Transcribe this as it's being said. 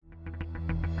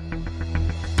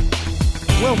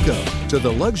Welcome to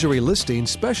the Luxury Listing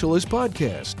Specialist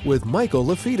Podcast with Michael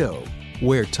LaFido,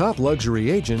 where top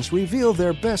luxury agents reveal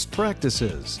their best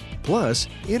practices, plus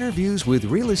interviews with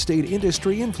real estate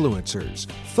industry influencers,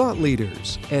 thought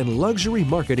leaders, and luxury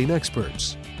marketing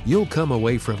experts. You'll come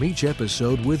away from each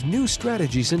episode with new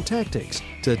strategies and tactics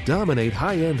to dominate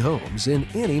high-end homes in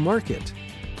any market.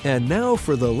 And now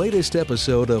for the latest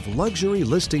episode of Luxury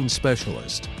Listing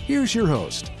Specialist. Here's your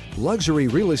host, luxury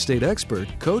real estate expert,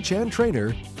 coach, and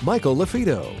trainer, Michael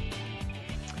LaFido.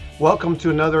 Welcome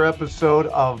to another episode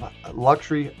of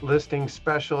Luxury Listing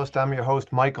Specialist. I'm your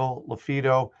host, Michael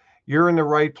LaFido. You're in the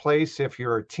right place if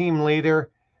you're a team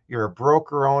leader, you're a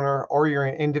broker owner, or you're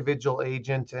an individual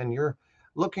agent, and you're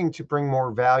looking to bring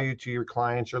more value to your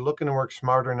clients. You're looking to work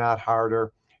smarter, not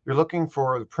harder. You're looking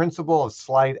for the principle of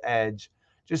slight edge,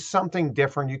 just something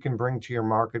different you can bring to your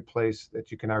marketplace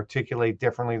that you can articulate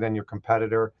differently than your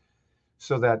competitor,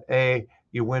 so that A,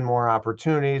 you win more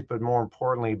opportunities, but more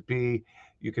importantly, B,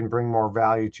 you can bring more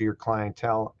value to your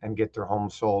clientele and get their home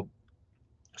sold.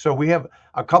 So we have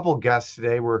a couple guests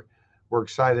today we're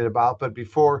excited about, but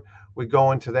before we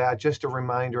go into that, just a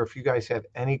reminder, if you guys have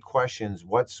any questions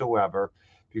whatsoever,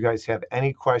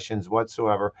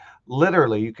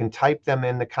 literally you can type them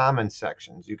in the comment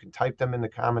sections.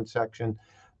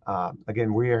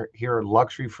 Again, we are here at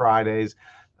Luxury Fridays,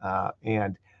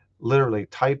 and literally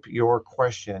type your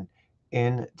question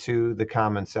into the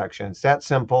comment section. It's that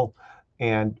simple,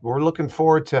 and we're looking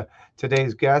forward to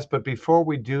today's guest. But before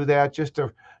we do that, just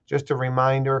a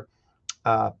reminder,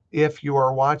 if you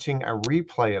are watching a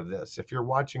replay of this,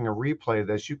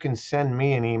 you can send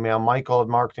me an email,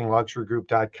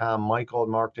 michael@marketingluxurygroup.com,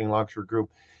 michael@marketingluxurygroup. You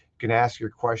can ask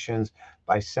your questions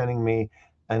by sending me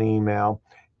an email.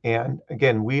 And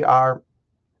again, we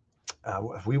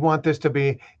want this to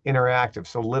be interactive.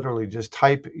 So literally just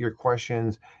type your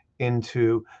questions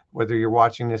into, whether you're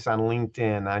watching this on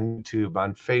LinkedIn, on YouTube,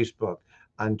 on Facebook,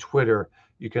 on Twitter.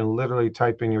 You can literally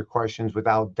type in your questions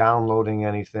without downloading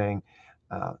anything.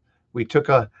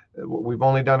 We've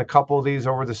only done a couple of these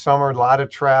over the summer, a lot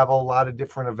of travel, a lot of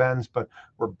different events, but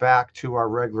we're back to our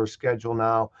regular schedule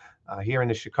now here in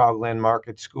the Chicagoland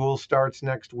market. School starts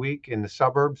next week in the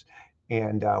suburbs,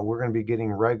 and we're going to be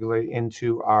getting regularly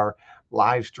into our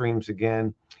live streams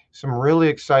again. Some really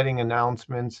exciting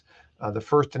announcements. The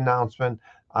first announcement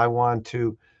I want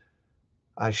to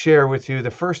share with you,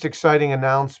 the first exciting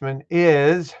announcement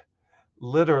is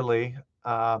literally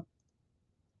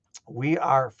we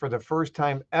are, for the first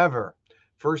time ever,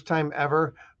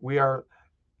 we are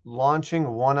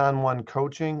launching one-on-one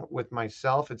coaching with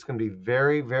myself. It's going to be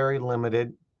very, very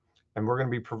limited, and we're going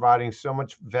to be providing so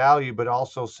much value, but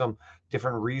also some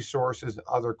different resources,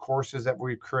 other courses that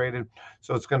we've created.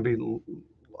 So it's going to be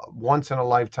once in a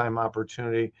lifetime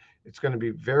opportunity. It's going to be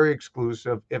very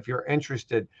exclusive. If you're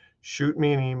interested, shoot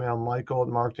me an email,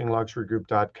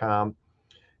 michael@marketingluxurygroup.com.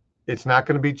 It's not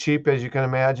going to be cheap, as you can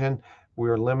imagine.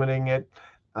 We're limiting it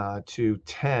to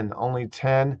only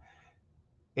 10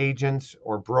 agents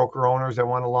or broker owners that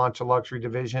want to launch a luxury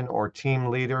division, or team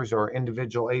leaders or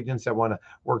individual agents that want to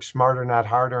work smarter, not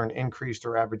harder, and increase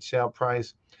their average sale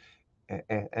price.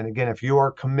 And again, if you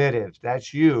are committed,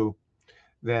 that's you,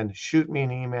 then shoot me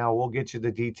an email. We'll get you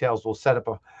the details. We'll set up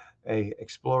a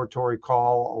exploratory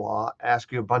call. I'll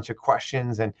ask you a bunch of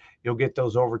questions, and you'll get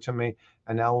those over to me,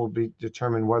 and that will be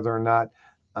determined whether or not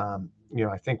I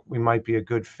think we might be a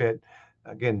good fit.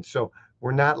 Again, so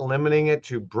we're not limiting it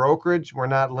to brokerage. We're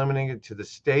not limiting it to the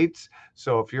states.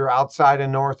 So if you're outside of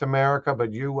North America,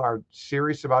 but you are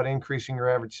serious about increasing your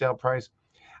average sale price,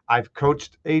 I've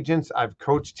coached agents, I've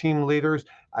coached team leaders,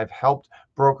 I've helped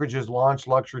brokerages launch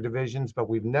luxury divisions, but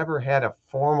we've never had a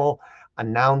formal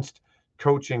announced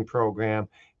coaching program.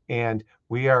 And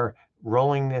we are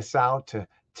rolling this out to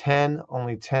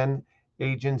only 10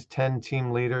 agents, 10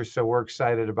 team leaders. So we're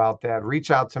excited about that. Reach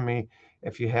out to me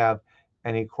if you have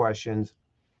any questions.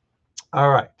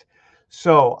 All right.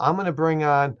 So I'm going to bring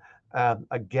on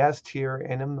a guest here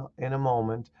in a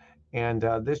moment. And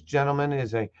this gentleman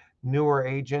is a newer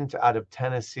agent out of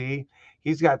Tennessee.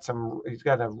 He's got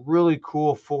a really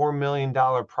cool $4 million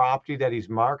property that he's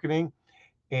marketing.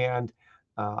 And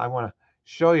I want to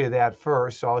show you that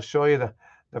first. So I'll show you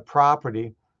the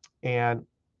property, and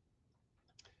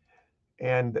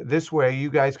this way you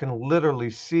guys can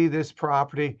literally see this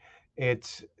property.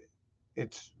 It's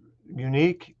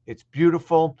unique. It's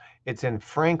beautiful. It's in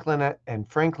Franklin,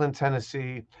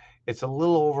 Tennessee. It's a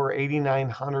little over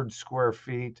 8,900 square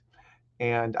feet.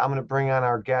 And I'm going to bring on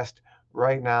our guest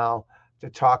right now to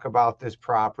talk about this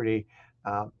property.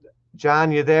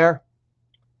 John, you there?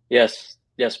 Yes,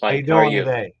 How you Mike. doing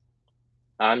today?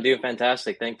 I'm doing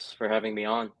fantastic. Thanks for having me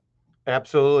on.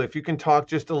 Absolutely. If you can talk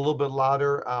just a little bit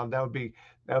louder, that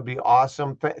would be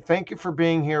awesome. Thank you for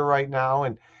being here right now.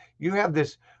 And you have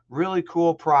this really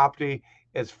cool property.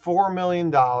 It's $4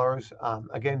 million.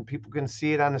 Again, people can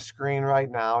see it on the screen right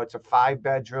now. It's a 5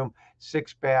 bedroom,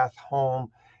 6 bath home.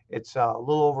 It's a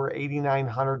little over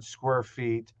 8,900 square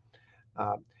feet.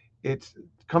 Uh, it's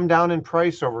come down in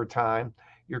price over time.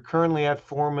 You're currently at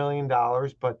 $4 million,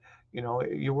 but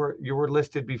you were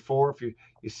listed before. If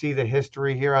you see the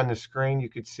history here on the screen, you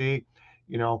could see,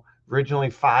 originally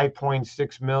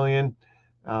 5.6 million.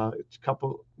 It's a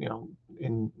couple,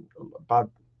 in about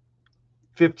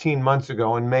 15 months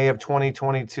ago, in May of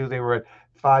 2022, they were at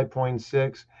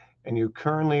 5.6, and you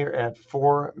currently are at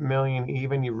 4 million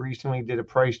even. You recently did a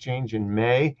price change in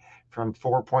May from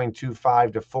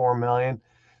 4.25 to 4 million.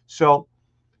 So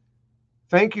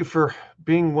thank you for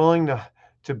being willing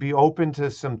to be open to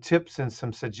some tips and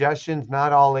some suggestions.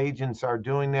 Not all agents are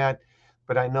doing that,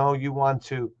 but I know you want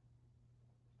to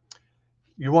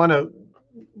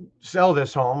sell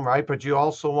this home, right? But you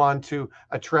also want to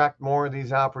attract more of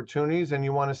these opportunities and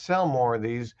you want to sell more of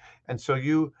these. And so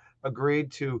you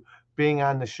agreed to being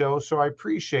on the show. So I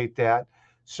appreciate that.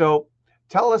 So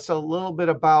tell us a little bit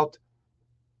about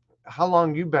how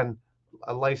long you've been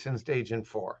a licensed agent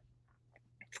for.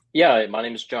 Yeah, my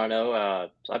name is Jarno.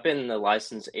 So I've been a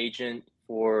licensed agent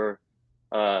for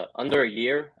under a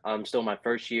year. I'm still in my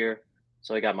first year,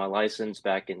 so I got my license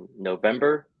back in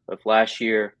November of last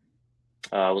year.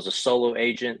 I was a solo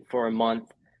agent for a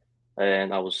month,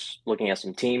 and I was looking at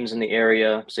some teams in the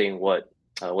area, seeing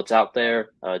what's out there.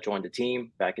 Joined the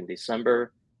team back in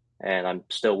December, and I'm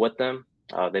still with them.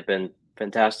 They've been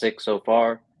fantastic so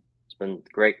far. It's been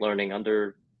great learning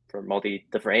under from all the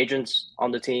different agents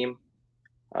on the team,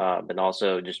 and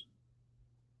also just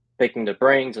picking the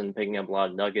brains and picking up a lot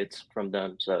of nuggets from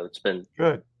them. So it's been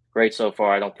Good. great so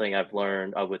far. I don't think I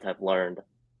would have learned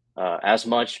as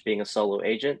much being a solo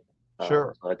agent.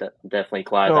 Sure. So definitely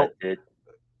glad I So did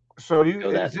So go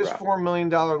is that this route. $4 million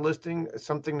listing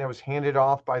something that was handed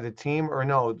off by the team, or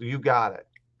no, you got it?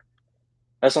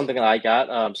 That's something that I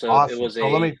got. So it Awesome. was So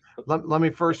let a me let me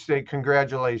yeah, first say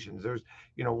congratulations. There's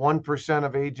 1%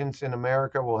 of agents in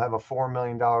America will have a $4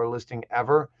 million listing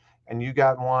ever, and you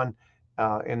got one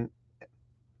in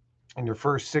your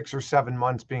first 6 or 7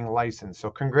 months being licensed. So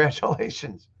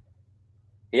congratulations.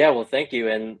 yeah. Well, thank you,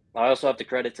 and I also have to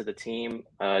credit to the team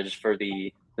just for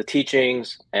the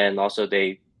teachings, and also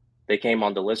they came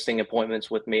on the listing appointments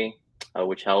with me,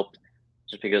 which helped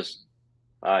just because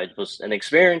it was an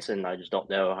experience, and I just don't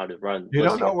know how to run You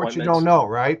don't listing know what you don't appointments. know,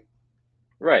 right?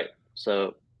 Right.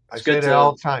 So I it's say good that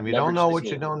all to the time. You don't leverage know the what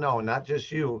you team. don't know, not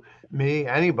just you, me,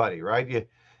 anybody, right?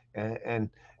 And and,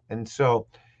 and so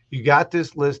you got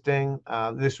this listing.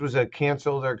 This was a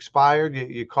canceled or expired.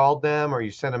 You called them or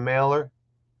you sent a mailer.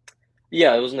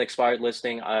 Yeah, it was an expired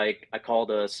listing. I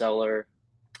called a seller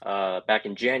back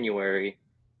in January,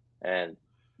 and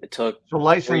it took So 3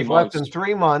 license less than months.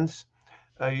 3 months.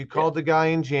 You Yeah, called the guy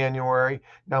in January.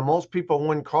 Now, most people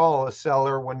wouldn't call a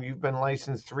seller when you've been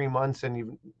licensed 3 months and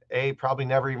you've probably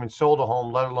never even sold a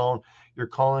home, let alone you're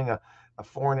calling a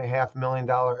 $4.5 million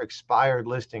expired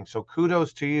listing. So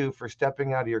kudos to you for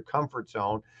stepping out of your comfort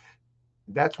zone.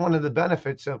 That's one of the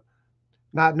benefits of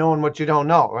not knowing what you don't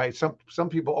know, right? Some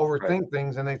people right. overthink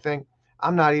things and they think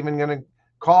I'm not even going to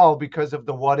call because of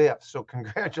the what if. So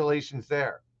congratulations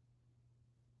there.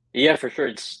 Yeah, for sure.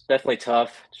 It's definitely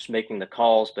tough just making the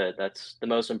calls, but that's the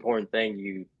most important thing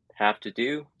you have to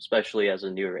do, especially as a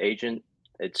newer agent.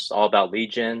 It's all about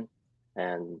lead gen,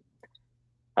 and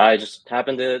I just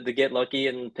happened to get lucky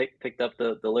and picked up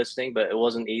the listing, but it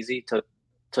wasn't easy.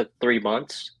 Took 3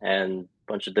 months and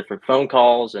a bunch of different phone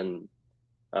calls and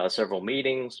several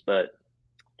meetings, but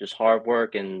just hard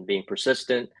work and being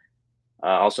persistent,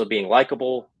 also being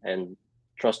likable and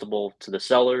trustable to the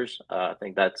sellers. I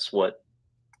think that's what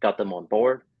got them on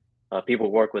board.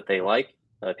 People work what they like.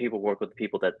 People work with the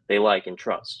people that they like and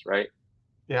trust, right?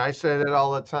 Yeah, I say that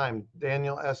all the time.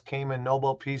 Daniel S. Kahneman,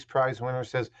 Nobel Peace Prize winner,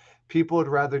 says people would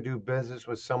rather do business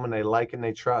with someone they like and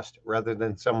they trust rather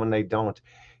than someone they don't.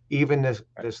 Even Right.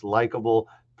 this likable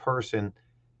person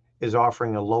is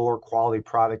offering a lower quality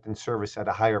product and service at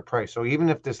a higher price. So even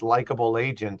if this likable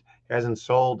agent hasn't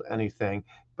sold anything,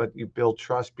 but you build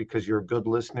trust because you're a good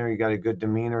listener, you got a good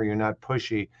demeanor, you're not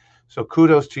pushy. So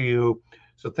kudos to you.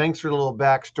 So thanks for the little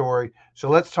backstory. So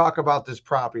let's talk about this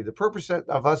property. The purpose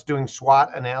of us doing SWOT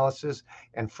analysis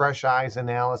and fresh eyes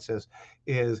analysis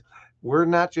is we're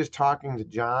not just talking to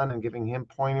John and giving him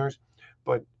pointers,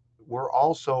 but we're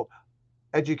also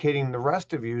educating the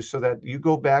rest of you so that you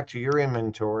go back to your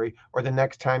inventory, or the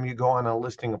next time you go on a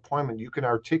listing appointment, you can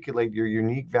articulate your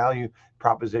unique value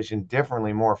proposition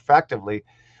differently, more effectively,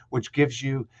 which gives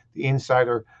you the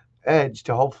insider edge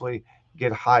to hopefully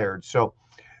get hired. So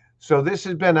this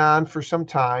has been on for some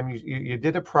time. You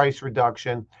did a price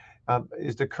reduction.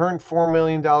 Is the current $4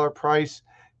 million price,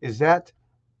 is that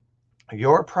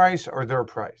your price or their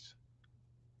price?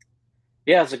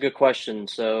 Yeah, it's a good question.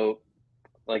 So,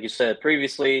 like you said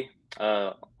previously,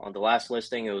 on the last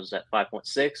listing, it was at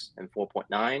 5.6 and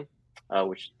 4.9,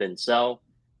 which didn't sell.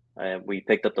 We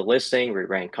picked up the listing, we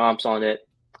ran comps on it.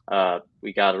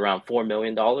 We got around $4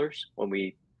 million when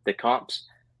we did comps,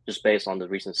 just based on the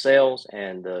recent sales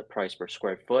and the price per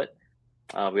square foot.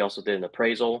 We also did an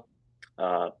appraisal.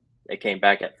 It came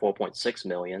back at 4.6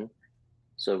 million.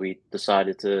 So we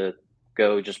decided to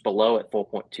go just below at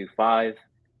 4.25.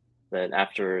 Then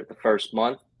after the first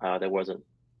month, there wasn't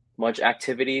much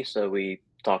activity, so we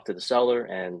talked to the seller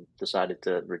and decided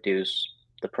to reduce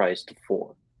the price to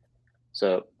 4.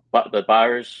 So, but the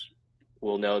buyers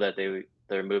will know that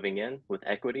they're moving in with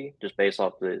equity just based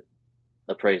off the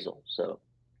appraisal. So,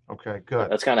 Okay, good.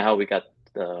 that's kind of how we got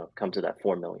come to that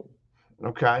 4 million.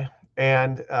 Okay.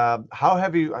 And how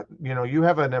have you, you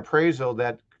have an appraisal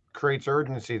that creates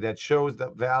urgency, that shows the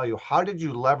value. How did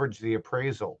you leverage the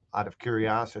appraisal, out of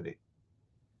curiosity?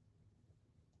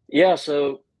 Yeah,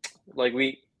 so like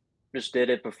we just did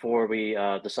it before we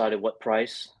decided what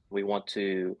price we want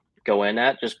to go in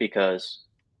at, just because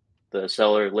the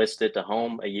seller listed the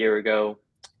home a year ago,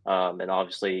 and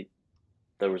obviously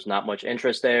there was not much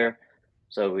interest there.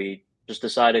 So we just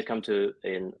decided to come to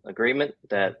an agreement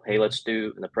that, hey, let's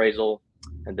do an appraisal,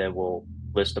 and then we'll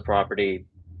list the property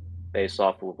based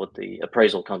off of what the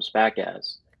appraisal comes back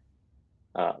as.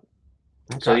 Uh,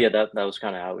 so Okay, yeah, that was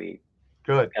kind of how we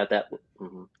good, got that.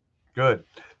 Mhm. good.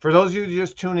 For those of you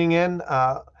just tuning in,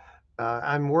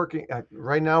 I'm working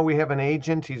right now. We have an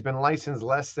agent. He's been licensed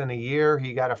less than a year.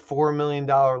 He got a $4 million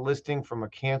listing from a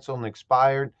canceled and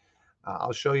expired.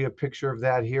 I'll show you a picture of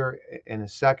that here in a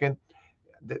second.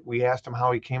 That we asked him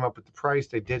how he came up with the price.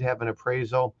 They did have an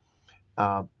appraisal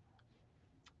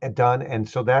done, and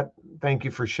so that. Thank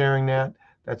you for sharing that.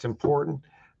 That's important.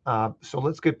 So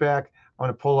let's get back. I want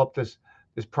to pull up this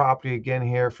property again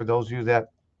here for those of you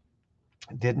that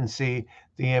didn't see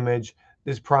the image.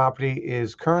 This property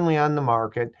is currently on the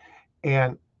market,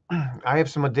 and I have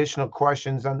some additional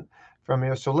questions from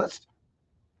here. So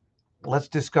let's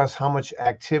discuss how much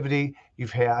activity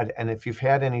you've had and if you've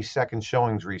had any second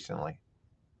showings recently.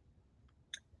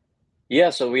 Yeah,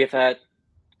 so we have had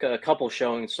a couple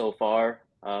showings so far.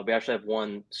 We actually have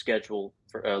one scheduled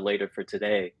for later for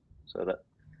today, so that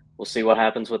we'll see what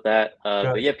happens with that.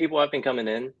 But Good. yeah, people have been coming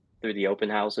in through the open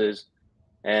houses,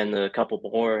 and a couple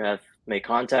more have made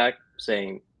contact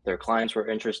saying their clients were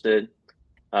interested.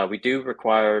 We do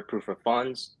require proof of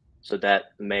funds, so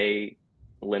that may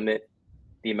limit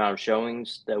the amount of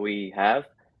showings that we have.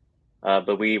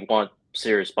 But we want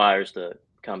serious buyers to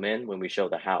come in when we show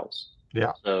the house.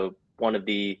 Yeah. So one of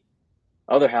the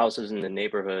other houses in the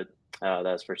neighborhood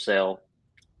that's for sale,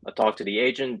 I talked to the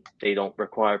agent. They don't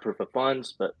require proof of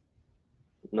funds, but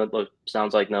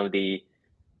sounds like none of the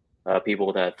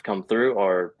people that have come through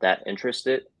are that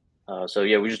interested. So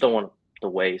yeah, we just don't want to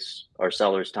waste our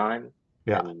sellers' time.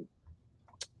 Yeah. And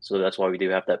so that's why we do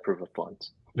have that proof of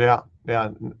funds. Yeah.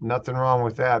 Nothing wrong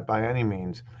with that by any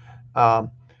means.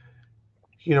 Um,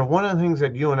 one of the things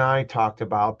that you and I talked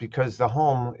about, because the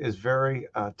home is very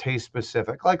taste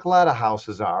specific, like a lot of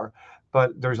houses are,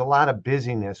 but there's a lot of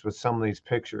busyness with some of these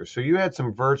pictures. So you had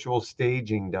some virtual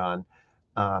staging done.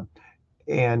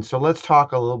 And so let's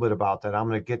talk a little bit about that. I'm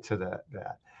going to get to that.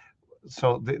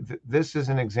 So this is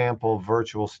an example of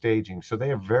virtual staging. So they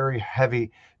have very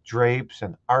heavy drapes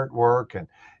and artwork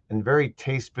and very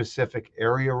taste specific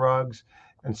area rugs.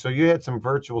 And so you had some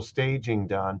virtual staging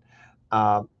done.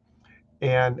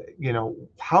 And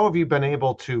how have you been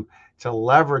able to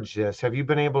leverage this? Have you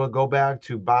been able to go back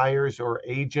to buyers or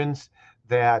agents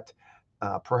that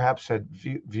perhaps had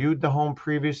viewed the home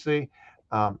previously?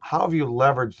 How have you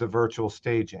leveraged the virtual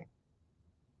staging?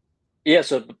 Yeah,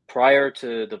 so prior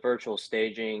to the virtual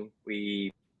staging,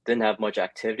 we didn't have much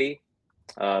activity,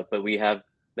 but we have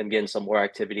been getting some more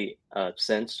activity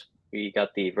since we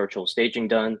got the virtual staging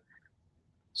done.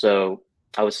 So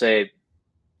I would say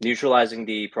neutralizing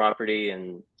the property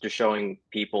and just showing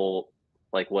people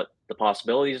like what the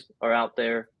possibilities are out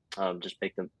there, just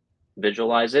make them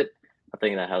visualize it. I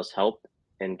think that has helped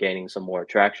in gaining some more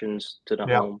attractions to the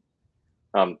Yeah.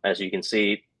 home. As you can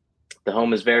see, the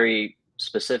home is very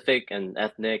specific and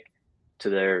ethnic to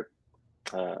their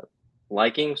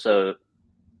liking. So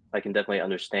I can definitely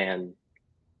understand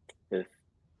if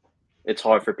it's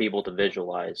hard for people to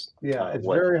visualize Yeah, it's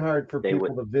what very hard for they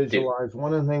would people to do. visualize.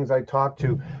 One of the things I talked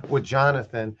to with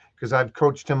Jonathan, because I've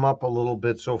coached him up a little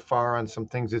bit so far on some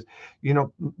things, is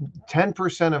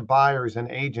 10% of buyers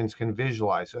and agents can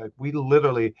visualize. We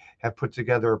literally have put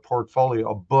together a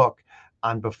portfolio, a book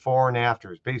on before and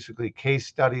afters, basically case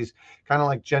studies, kind of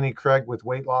like Jenny Craig with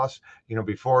weight loss,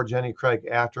 before Jenny Craig,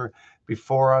 after,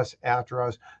 before us, after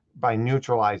us, by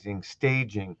neutralizing,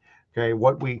 staging, okay,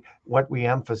 what we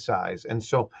emphasize. And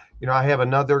so I have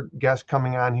another guest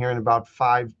coming on here in about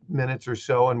 5 minutes or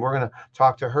so, and we're going to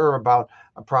talk to her about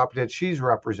a property that she's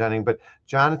representing. But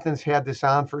Jonathan's had this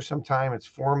on for some time. It's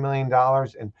 $4 million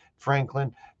in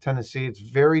Franklin, Tennessee. It's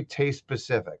very taste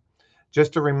specific.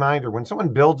 Just a reminder, when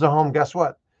someone builds a home, guess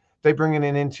what? They bring in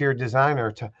an interior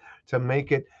designer to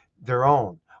make it their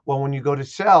own. Well, when you go to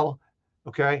sell,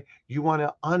 okay, you want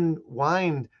to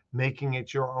unwind making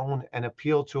it your own and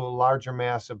appeal to a larger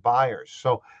mass of buyers.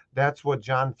 So that's what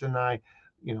Jonathan and I,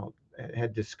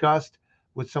 had discussed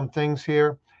with some things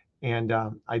here. And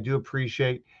I do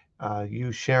appreciate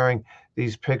you sharing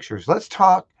these pictures. Let's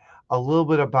talk a little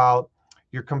bit about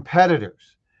your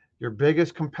competitors, your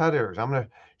biggest competitors. I'm going to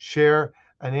share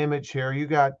an image here.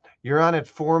 You're on at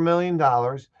 $4 million.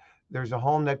 There's a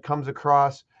home that comes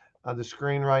across the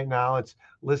screen right now. It's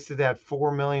listed at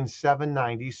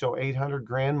 $4,790,000, so 800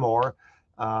 grand more.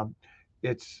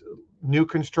 It's new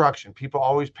construction. People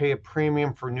always pay a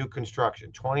premium for new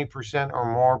construction. 20%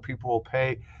 or more people will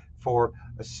pay for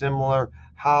a similar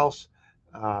house.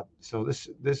 So this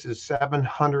is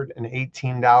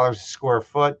 $718 a square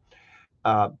foot.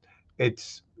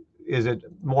 Is it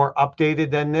more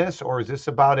updated than this, or is this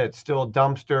about it? Still a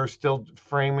dumpster, still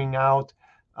framing out,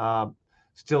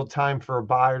 still time for a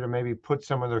buyer to maybe put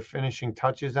some of their finishing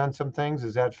touches on some things?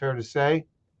 Is that fair to say?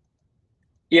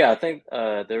 Yeah, I think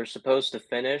they're supposed to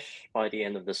finish by the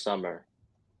end of the summer.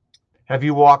 Have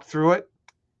you walked through it?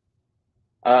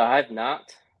 I've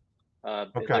not.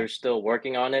 Okay. They're still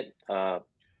working on it. But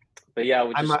yeah, I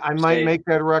would just I might say, make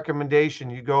that recommendation.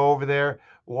 You go over there,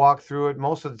 walk through it.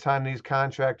 Most of the time, these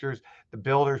contractors, the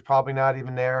builder's probably not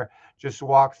even there. Just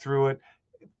walk through it,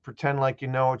 pretend like you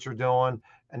know what you're doing,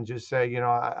 and just say,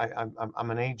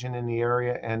 I'm an agent in the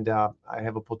area, and I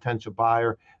have a potential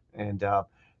buyer, and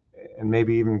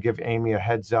maybe even give Amy a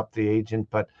heads up, the agent.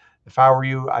 But if I were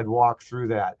you, I'd walk through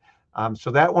that. So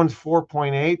that one's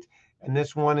 4.8, and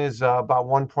this one is about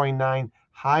 1.9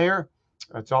 higher.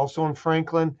 It's also in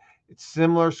Franklin. It's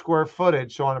similar square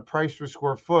footage. So on a price per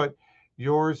square foot,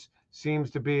 yours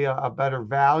seems to be a better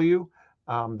value.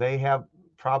 They have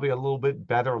probably a little bit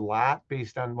better lot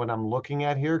based on what I'm looking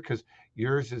at here, because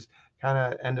yours is kind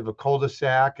of end of a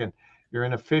cul-de-sac and you're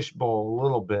in a fishbowl a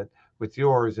little bit with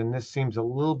yours. And this seems a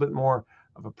little bit more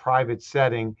of a private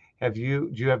setting. Do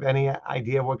you have any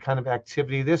idea what kind of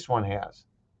activity this one has?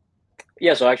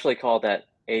 yeah, so I actually called that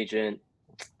agent,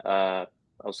 I'll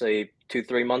say 2,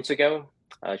 3 months ago.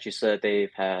 She said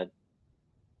they've had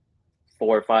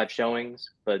 4 or 5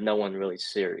 showings, but no one really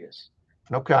serious.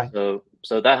 Okay.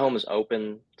 So that home is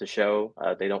open to show.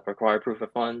 They don't require proof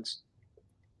of funds.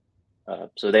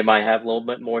 So they might have a little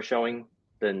bit more showing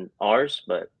than ours,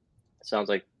 but it sounds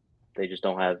like they just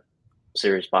don't have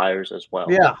serious buyers as well.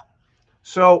 Yeah.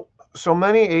 So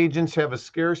many agents have a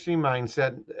scarcity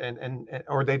mindset, and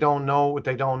or they don't know what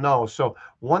they don't know. So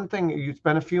one thing, you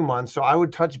spend a few months, so I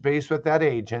would touch base with that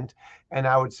agent, and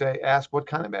I would say, ask what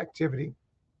kind of activity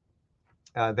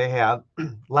they have.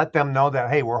 Let them know that,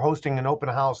 hey, we're hosting an open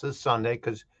house this Sunday,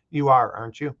 because you are,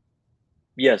 aren't you?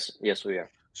 Yes, yes, we are.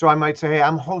 So I might say, hey,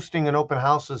 I'm hosting an open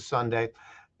house this Sunday.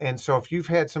 And so if you've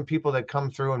had some people that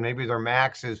come through and maybe their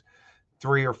max is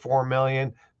 3 or 4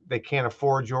 million, they can't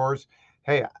afford yours.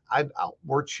 Hey,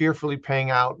 we're cheerfully paying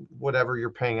out whatever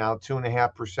you're paying out,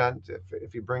 2.5%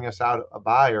 if you bring us out a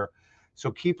buyer.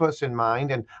 So keep us in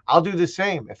mind, and I'll do the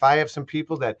same. If I have some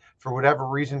people that for whatever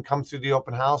reason come through the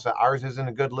open house, ours isn't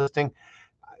a good listing,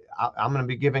 I'm going to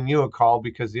be giving you a call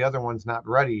because the other one's not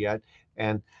ready yet.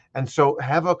 And so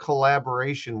have a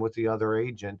collaboration with the other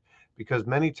agent, because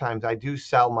many times I do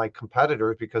sell my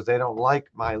competitors because they don't like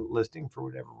my listing for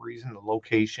whatever reason, the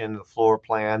location, the floor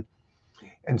plan.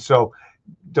 And so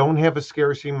don't have a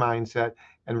scarcity mindset,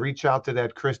 and reach out to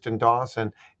that Kristen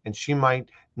Dawson, and she might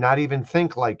not even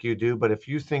think like you do. But if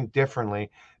you think differently,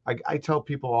 I tell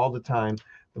people all the time,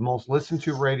 the most listened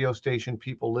to radio station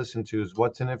people listen to is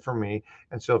What's in It for Me.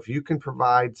 And so if you can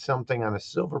provide something on a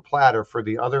silver platter for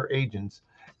the other agents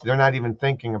they're not even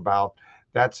thinking about,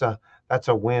 that's a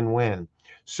win-win.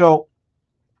 So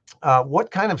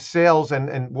What kind of sales, and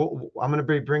I'm going to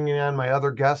be bringing on my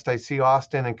other guest. I see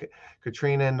Austin and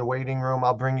Katrina in the waiting room.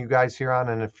 I'll bring you guys here on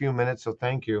in a few minutes, so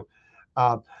thank you.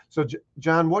 So,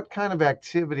 John, what kind of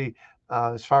activity,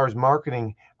 as far as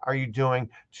marketing, are you doing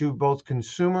to both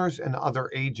consumers and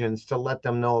other agents to let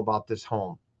them know about this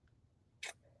home?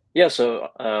 Yeah, so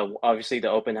obviously the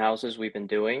open houses we've been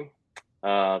doing,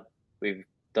 we've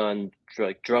done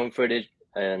like drone footage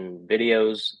and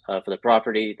videos for the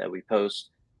property that we post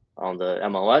on the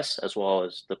MLS as well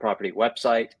as the property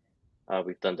website.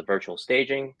 We've done the virtual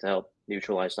staging to help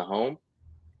neutralize the home.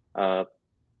 Uh,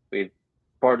 we've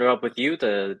partnered up with you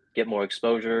to get more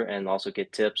exposure and also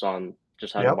get tips on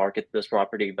just how to Yep. market this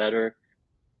property better.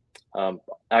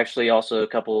 Actually, also a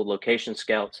couple of location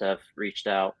scouts have reached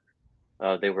out.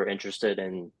 They were interested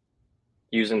in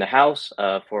using the house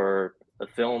for a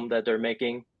film that they're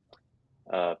making.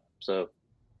 So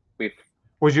we've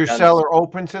Was your done, seller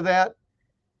open to that?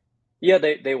 yeah,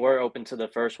 they were open to the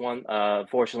first one.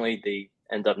 Fortunately, they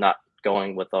end up not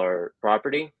going with our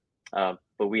property,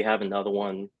 but we have another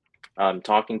one I'm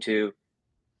talking to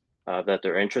that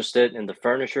they're interested in the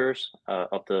furnitures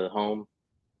of the home.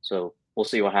 So we'll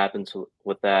see what happens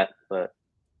with that. But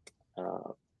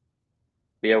uh,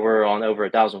 yeah, we're on over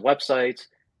 1,000 websites.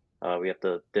 We have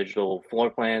the digital floor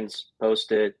plans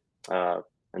posted and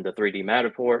the 3D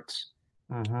Matterports.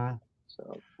 Mm-hmm.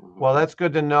 So Well, that's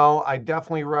good to know. I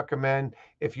definitely recommend,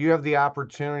 if you have the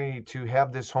opportunity to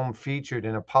have this home featured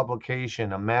in a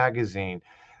publication, a magazine.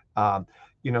 Um,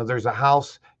 there's a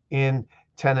house in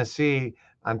Tennessee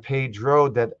on Page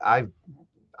Road that I've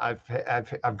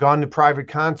gone to private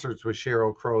concerts with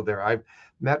Sheryl Crow there. I've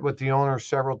met with the owner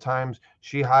several times.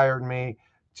 She hired me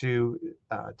to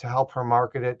help her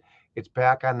market it. It's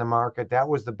back on the market. That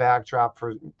was the backdrop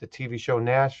for the TV show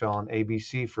Nashville on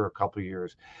ABC for a couple of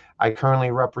years. I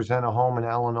currently represent a home in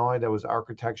Illinois that was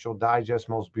Architectural Digest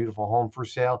Most Beautiful Home for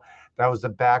Sale. That was the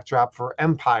backdrop for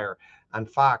Empire on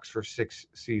Fox for 6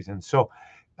 seasons. So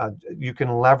you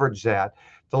can leverage that.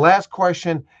 The last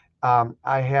question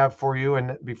I have for you,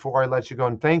 and before I let you go,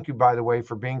 and thank you, by the way,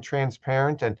 for being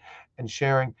transparent and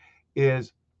sharing,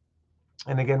 is,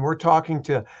 and again, we're talking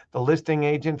to the listing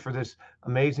agent for this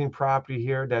amazing property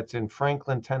here that's in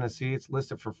Franklin, Tennessee. It's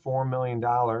listed for $4 million.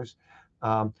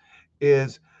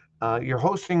 Is You're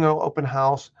hosting an open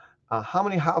house. How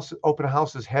many open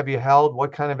houses have you held?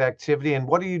 What kind of activity? And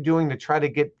what are you doing to try to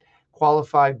get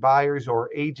qualified buyers or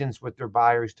agents with their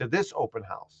buyers to this open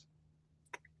house?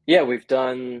 yeah, we've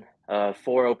done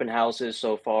 4 open houses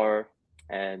so far,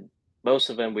 and most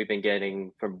of them we've been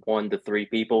getting from 1 to 3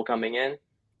 people coming in.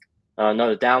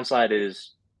 Another downside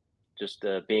is just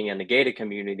being in the gated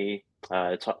community.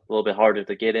 It's a little bit harder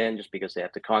to get in just because they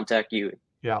have to contact you,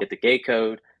 Yeah, get the gate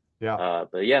code. yeah.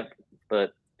 But yeah,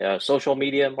 but social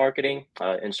media marketing,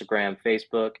 Instagram,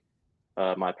 Facebook,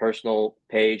 my personal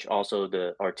page,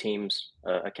 also our team's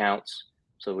accounts.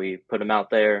 So we put them out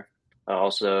there.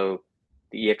 Also,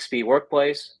 the EXP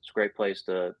workplace. It's a great place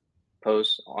to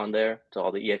post on there to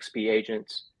all the EXP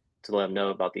agents to let them know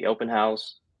about the open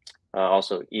house.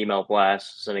 Also, email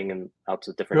blasts, sending them out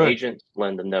to different Good, agents,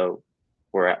 letting them know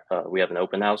we have an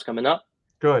open house coming up.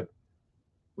 good.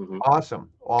 Hmm. Awesome.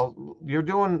 Well, you're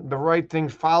doing the right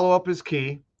things. Follow up is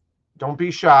key. Don't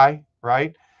be shy,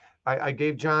 right? I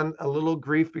gave John a little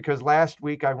grief because last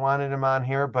week I wanted him on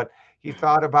here, but he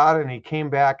thought about it and he came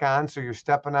back on. So you're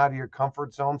stepping out of your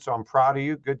comfort zone. So I'm proud of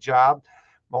you. Good job.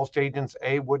 Most agents,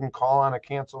 wouldn't call on a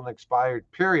canceled and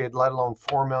expired period, let alone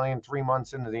 4 million, 3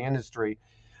 months into the industry.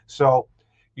 So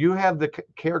you have the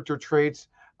character traits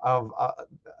of,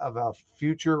 of a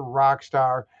future rock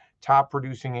star, top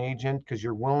producing agent, because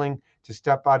you're willing to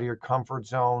step out of your comfort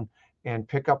zone and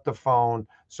pick up the phone.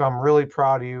 So I'm really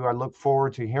proud of you. I look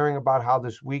forward to hearing about how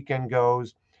this weekend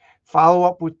goes. Follow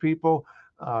up with people.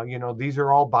 These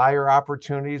are all buyer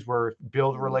opportunities where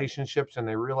build relationships and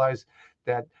they realize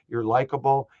that you're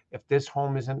likable. If this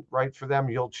home isn't right for them,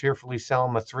 you'll cheerfully sell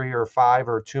them a 3 or 5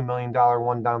 or $2 million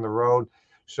one down the road.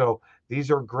 So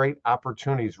these are great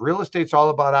opportunities. Real estate's all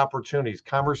about opportunities.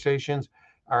 Conversations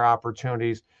are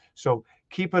opportunities. So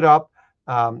keep it up.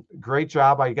 Great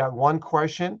job. I got one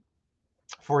question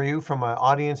for you from an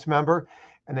audience member,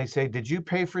 and they say, did you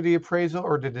pay for the appraisal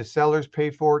or did the sellers pay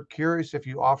for it? Curious if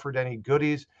you offered any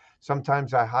goodies.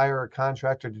 Sometimes I hire a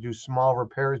contractor to do small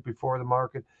repairs before the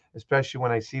market, especially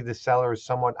when I see the seller is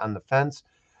somewhat on the fence,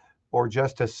 or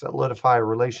just to solidify a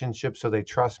relationship so they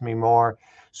trust me more.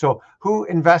 So who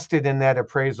invested in that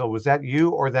appraisal? Was that you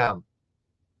or them?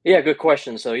 Yeah, good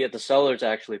question. So yeah, the sellers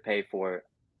actually pay for it.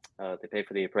 They pay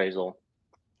for the appraisal.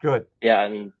 Good. Yeah,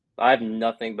 and I have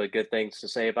nothing but good things to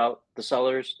say about the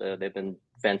sellers. They've been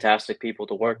fantastic people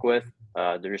to work with.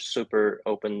 They're super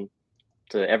open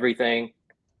to everything.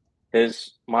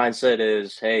 His mindset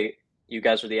is, hey, you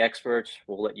guys are the experts.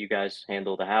 We'll let you guys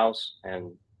handle the house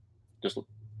and just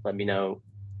let me know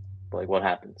like what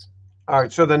happens. All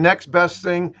right. So the next best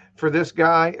thing for this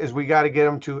guy is we got to get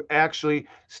him to actually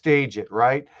stage it,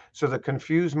 right? So the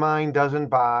confused mind doesn't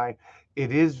buy.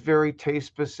 It is very taste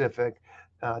specific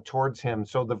towards him.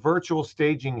 So the virtual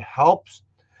staging helps,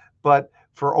 but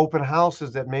for open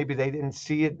houses that maybe they didn't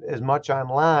see it as much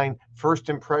online, first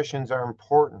impressions are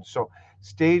important. So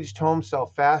staged homes sell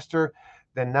faster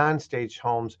than non-staged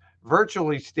homes.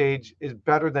 Virtually staged is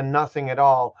better than nothing at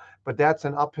all, but that's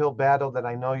an uphill battle that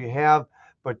I know you have.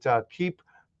 But keep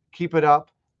it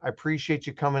up. I appreciate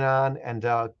you coming on, and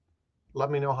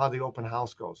let me know how the open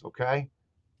house goes. Okay.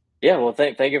 Yeah, well,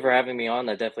 thank you for having me on.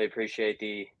 I definitely appreciate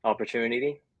the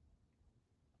opportunity.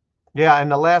 Yeah,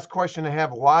 and the last question I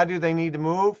have: why do they need to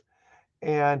move?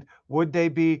 And would they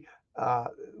be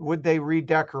would they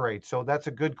redecorate? So that's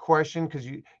a good question, because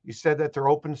you said that they're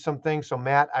open to some things. So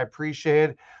Matt, I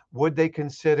appreciate it. Would they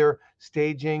consider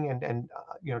staging and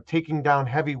taking down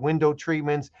heavy window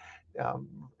treatments,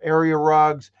 area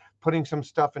rugs, putting some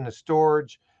stuff into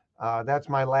storage? That's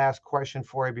my last question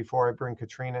for you before I bring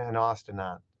Katrina and Austin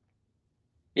on.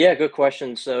 Yeah, good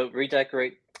question. So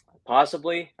redecorate,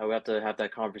 possibly. I would have to have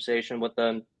that conversation with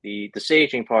them. The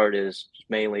staging part is just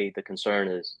mainly the concern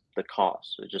is the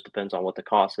cost. It just depends on what the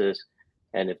cost is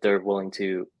and if they're willing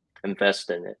to invest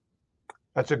in it.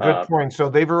 That's a good Uh, point. So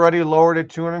they've already lowered it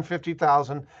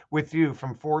 250,000 with you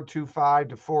from 425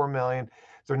 to 4 million.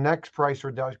 Their next price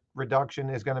reduction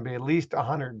is going to be at least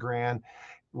 100 grand,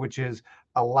 which is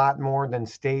a lot more than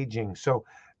staging. So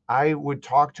I would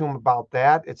talk to them about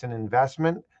that. It's an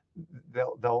investment.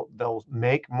 They'll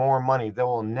make more money. They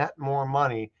will net more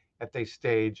money if they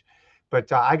stage.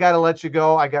 But I got to let you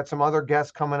go. I got some other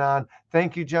guests coming on.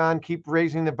 Thank you, John. Keep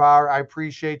raising the bar. I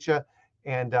appreciate you.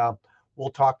 And we'll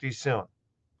talk to you soon.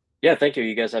 yeah, thank you.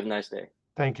 You guys have a nice day.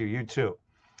 Thank you. You too.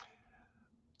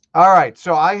 All right.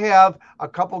 So I have a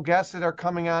couple guests that are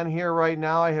coming on here right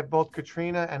now. I have both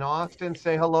Katrina and Austin.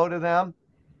 Say hello to them.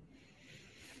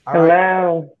 All right.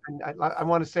 Hello. And I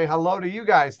want to say hello to you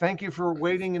guys. Thank you for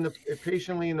waiting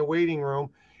patiently in the waiting room.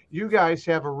 You guys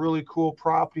have a really cool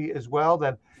property as well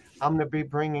that I'm going to be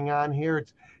bringing on here.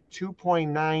 It's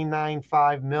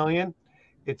 2.995 million.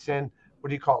 It's in, what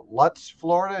do you call it? Lutz,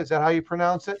 Florida. Is that how you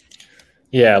pronounce it?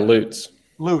 Yeah, Lutz.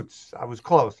 Lutz. I was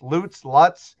close. Lutz,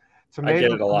 Lutz,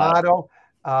 tomato, tomato.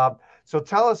 So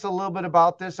tell us a little bit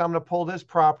about this. I'm going to pull this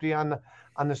property on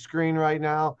the screen right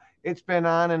now. It's been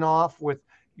on and off with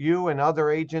you and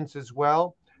other agents as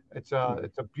well. It's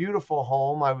a beautiful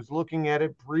home. I was looking at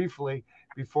it briefly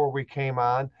before we came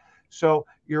on. So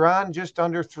you're on just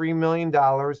under $3 million.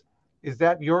 Is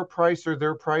that your price or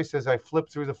their price as I flip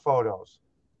through the photos?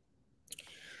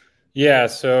 Yeah.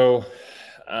 So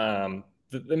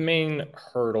the main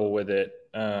hurdle with it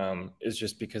is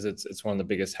just because it's one of the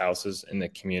biggest houses in the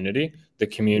community. The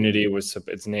community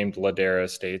it's named Ladera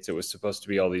Estates. It was supposed to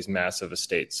be all these massive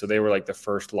estates. So they were like the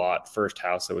first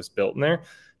house that was built in there.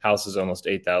 House is almost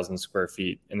 8,000 square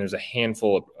feet. And there's a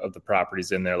handful of the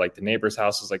properties in there. Like the neighbor's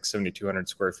house is like 7,200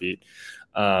 square feet.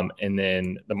 And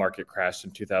then the market crashed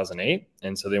in 2008.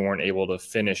 And so they weren't able to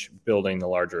finish building the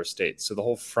larger estates. So the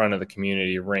whole front of the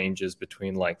community ranges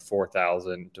between like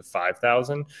 4,000 to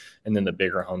 5,000. And then the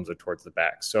bigger homes are towards the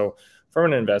back. So from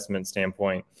an investment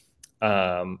standpoint,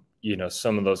 some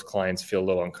of those clients feel a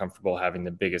little uncomfortable having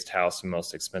the biggest house and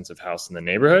most expensive house in the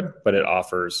neighborhood, but it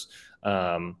offers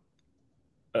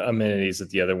amenities that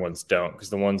the other ones don't, because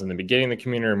the ones in the beginning of the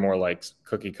community are more like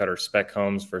cookie cutter spec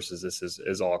homes versus this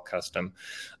is all custom.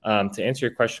 To answer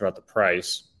your question about the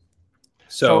price.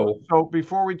 So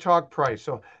before we talk price,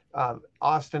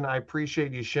 Austin, I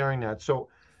appreciate you sharing that. So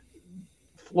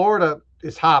Florida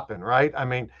is hopping, right? I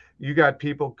mean, you got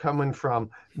people coming from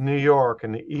New York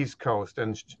and the East Coast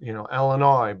and,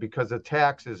 Illinois because of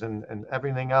taxes and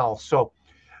everything else.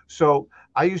 So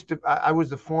I was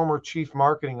the former chief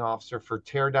marketing officer for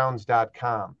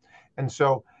teardowns.com. And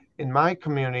so in my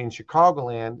community in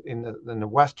Chicagoland, in the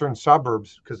western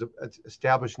suburbs, because of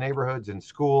established neighborhoods and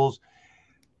schools,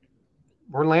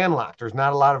 we're landlocked. There's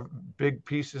not a lot of big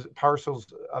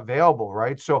parcels available,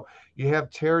 right? So you have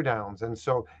teardowns. And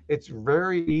so it's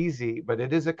very easy, but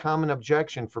it is a common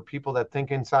objection for people that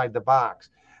think inside the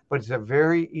box. But it's a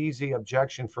very easy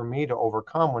objection for me to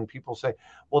overcome when people say,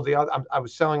 well, I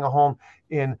was selling a home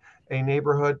in a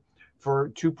neighborhood for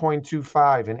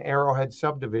 2.25 in Arrowhead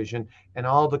subdivision, and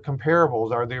all the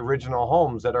comparables are the original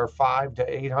homes that are 5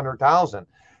 to 800,000.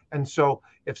 And so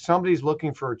if somebody's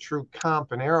looking for a true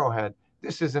comp in Arrowhead,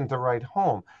 this isn't the right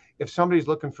home. If somebody's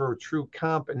looking for a true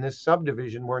comp in this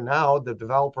subdivision where now the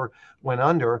developer went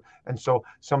under, and so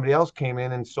somebody else came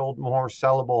in and sold more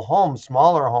sellable homes,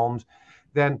 smaller homes,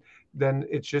 then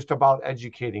it's just about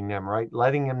educating them, right?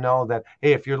 Letting them know that,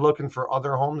 hey, if you're looking for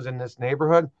other homes in this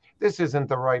neighborhood, this isn't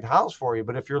the right house for you.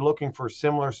 But if you're looking for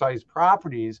similar sized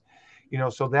properties,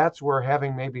 so that's where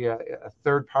having maybe a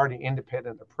third party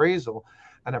independent appraisal,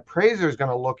 an appraiser is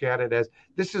going to look at it as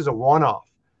this is a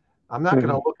one-off. I'm not going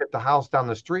to look at the house down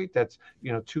the street that's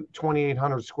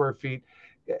 2,800 square feet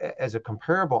as a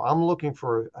comparable.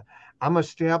 I'm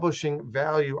establishing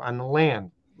value on the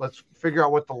land. Let's figure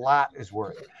out what the lot is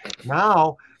worth.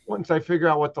 Now, once I figure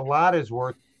out what the lot is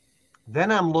worth, then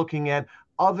I'm looking at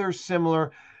other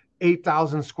similar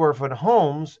 8,000 square foot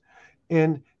homes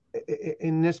in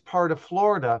this part of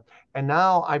Florida. And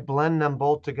now I blend them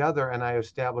both together and I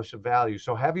establish a value.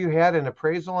 So have you had an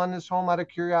appraisal on this home out of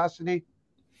curiosity?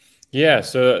 Yeah,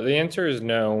 so the answer is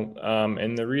no.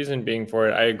 And the reason being for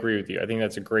it, I agree with you. I think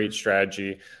that's a great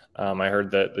strategy. I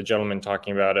heard the gentleman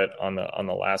talking about it on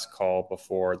the last call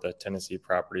before the Tennessee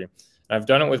property. And I've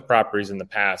done it with properties in the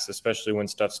past, especially when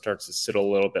stuff starts to sit a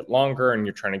little bit longer and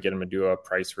you're trying to get them to do a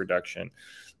price reduction.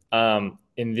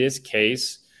 In this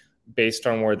case, based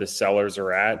on where the sellers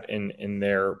are at in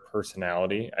their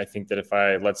personality, I think that if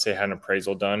I, let's say, had an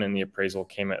appraisal done and the appraisal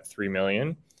came at $3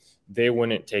 million, they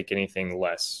wouldn't take anything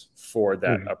less for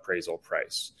that appraisal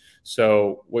price.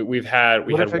 So we had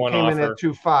one offer. Came in at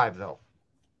 2.5 though?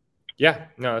 Yeah,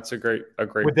 no, it's a great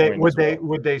would point.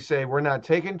 Would they say we're not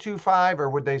taking 2.5, or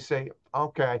would they say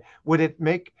okay? Would it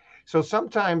make so?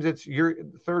 Sometimes it's your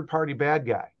third party bad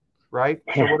guy, right?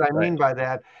 So what I mean by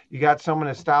that, you got someone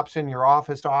that stops in your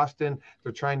office, Austin.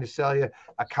 They're trying to sell you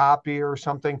a copy or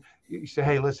something. You say,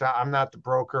 hey, listen, I'm not the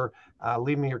broker.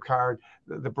 Leave me your card.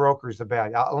 The broker's the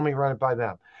bad guy. Let me run it by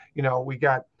them. We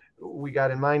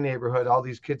got in my neighborhood, all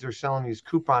these kids are selling these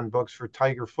coupon books for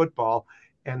Tiger football,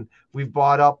 and we've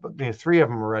bought up 3 of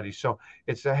them already. So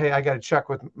it's hey, I got to check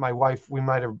with my wife. We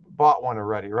might have bought one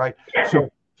already, right?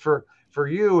 So for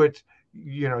you, it's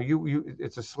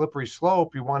it's a slippery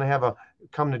slope. You want to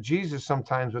come to Jesus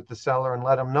sometimes with the seller and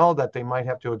let them know that they might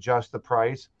have to adjust the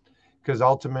price, because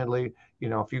ultimately,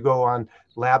 if you go on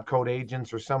Lab Coat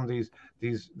Agents or some of these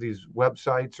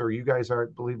websites, or you guys are,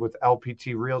 I believe, with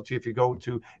LPT Realty, if you go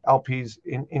to LP's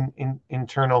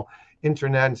internal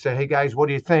internet and say, hey guys, what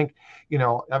do you think?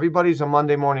 Everybody's a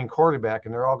Monday morning quarterback,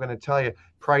 and they're all going to tell you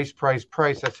price.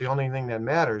 That's the only thing that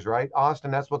matters, right, Austin?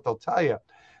 That's what they'll tell you.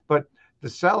 But the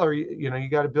seller, you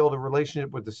got to build a relationship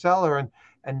with the seller,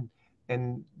 and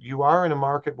you are in a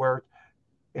market where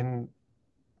in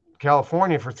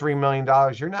California for $3 million,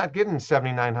 you're not getting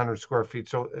 7,900 square feet.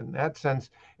 So in that sense,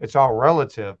 it's all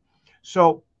relative.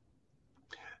 So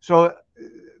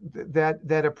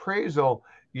that appraisal,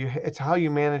 it's how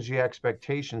you manage the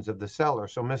expectations of the seller.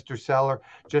 So Mr. Seller,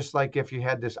 just like if you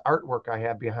had this artwork I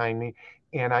have behind me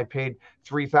and I paid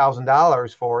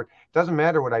 $3,000 for it, doesn't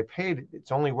matter what I paid.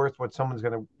 It's only worth what someone's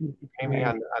going to pay me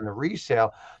on the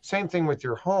resale. Same thing with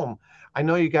your home. I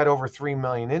know you got over $3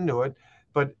 million into it,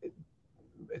 but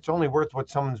it's only worth what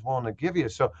someone's willing to give you.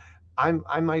 So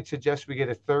I might suggest we get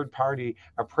a third party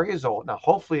appraisal. Now,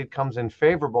 hopefully it comes in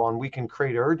favorable and we can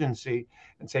create urgency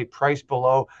and say price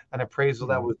below an appraisal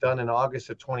that was done in August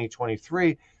of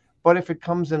 2023. But if it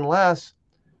comes in less,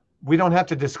 we don't have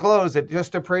to disclose it.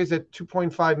 Just appraise at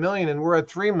 2.5 million and we're at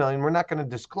 3 million. We're not going to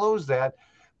disclose that,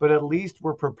 but at least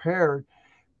we're prepared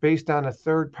based on a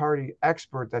third party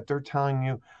expert that they're telling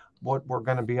you what we're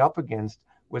going to be up against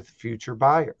with future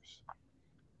buyers.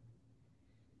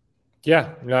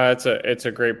 Yeah, no, it's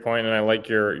a great point, and I like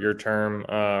your term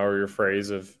or your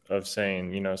phrase of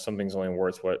saying something's only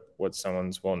worth what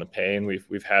someone's willing to pay, and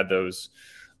we've had those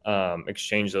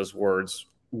exchange those words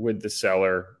with the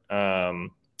seller.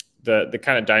 The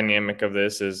kind of dynamic of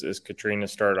this is Katrina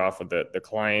started off with the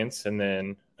clients and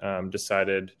then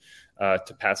decided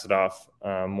to pass it off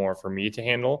more for me to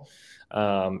handle,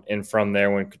 and from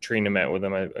there, when Katrina met with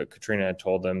them, Katrina had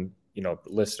told them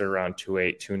listed around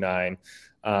 2.8, 2.9.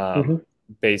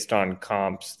 Based on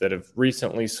comps that have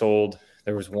recently sold.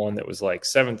 There was one that was like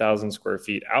 7,000 square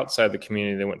feet outside the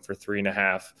community. They went for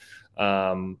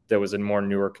 3.5. That was a more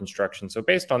newer construction. So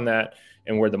based on that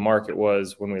and where the market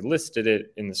was when we listed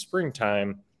it in the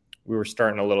springtime, we were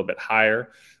starting a little bit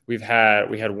higher. We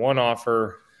had one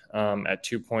offer at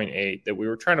 2.8 that we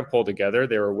were trying to pull together.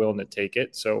 They were willing to take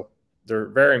it. So they're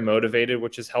very motivated,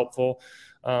 which is helpful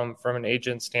from an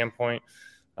agent standpoint.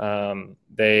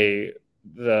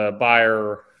 The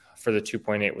buyer for the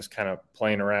 2.8 was kind of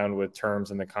playing around with terms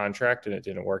in the contract and it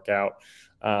didn't work out.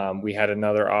 We had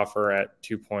another offer at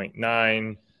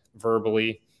 2.9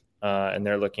 verbally, and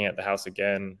they're looking at the house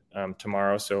again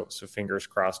tomorrow. So fingers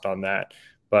crossed on that.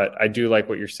 But I do like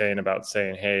what you're saying about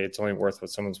saying, hey, it's only worth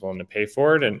what someone's willing to pay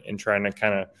for it, and trying to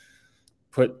kind of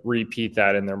repeat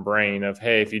that in their brain of,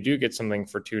 hey, if you do get something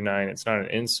for 2.9, it's not an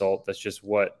insult. That's just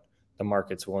what the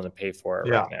market's willing to pay for it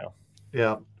right now.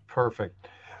 Yeah, perfect.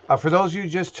 For those of you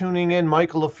just tuning in,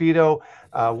 Michael LaFido,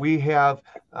 we have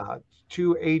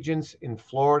 2 agents in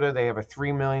Florida. They have a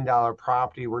 $3 million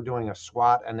property. We're doing a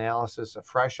SWOT analysis, a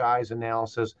fresh eyes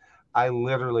analysis. I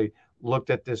literally looked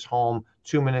at this home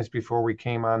 2 minutes before we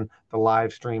came on the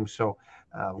live stream. So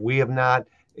we have not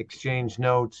exchanged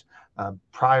notes.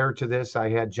 Prior to this, I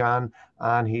had John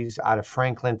on. He's out of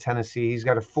Franklin, Tennessee. He's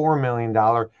got a $4 million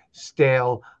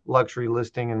stale luxury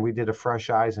listing, and we did a fresh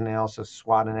eyes analysis,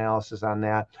 SWOT analysis on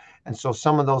that. And so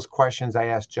some of those questions I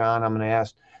asked John, I'm going to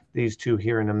ask these two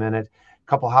here in a minute. A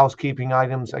couple housekeeping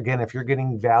items. Again, if you're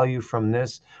getting value from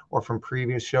this or from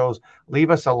previous shows, leave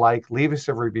us a like, leave us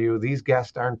a review. These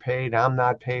guests aren't paid. I'm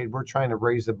not paid. We're trying to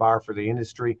raise the bar for the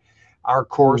industry. Our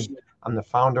course, I'm the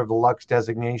founder of the Lux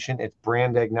designation. It's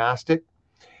brand agnostic.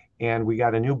 And we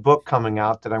got a new book coming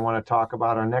out that I want to talk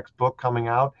about. Our next book coming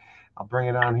out, I'll bring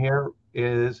it on here,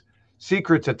 is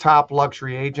Secret to Top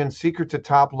Luxury Agents. Secret to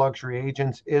Top Luxury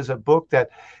Agents is a book that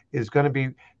is going to be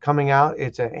coming out.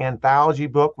 It's an anthology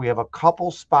book. We have a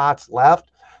couple spots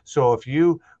left. So if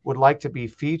you would like to be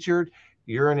featured,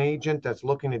 you're an agent that's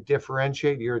looking to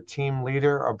differentiate, you're a team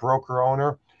leader, a broker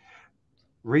owner,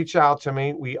 reach out to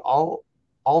me. We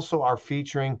also are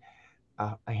featuring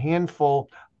a handful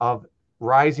of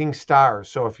rising stars.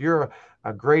 So if you're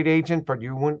a great agent, but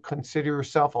you wouldn't consider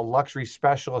yourself a luxury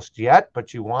specialist yet,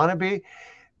 but you want to be,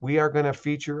 we are going to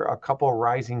feature a couple of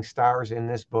rising stars in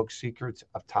this book, Secrets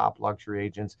of Top Luxury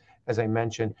Agents. As I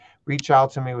mentioned, reach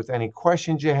out to me with any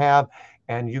questions you have,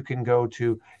 and you can go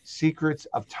to Secrets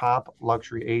of Top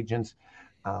Luxury Agents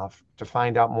to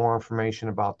find out more information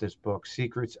about this book,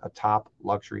 Secrets of Top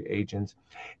Luxury Agents.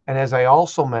 And as I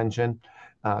also mentioned,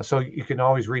 so you can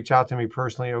always reach out to me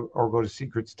personally, or go to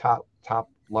Secrets Top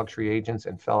Luxury Agents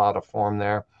and fill out a form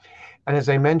there. And as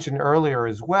I mentioned earlier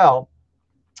as well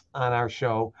on our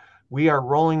show, we are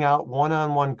rolling out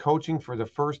one-on-one coaching for the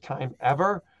first time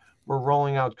ever. We're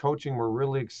rolling out coaching. We're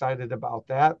really excited about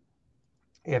that.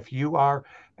 If you are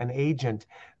an agent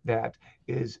that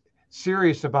is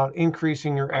serious about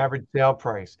increasing your average sale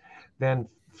price, then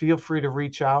feel free to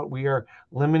reach out. We are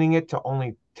limiting it to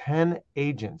only 10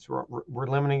 agents. We're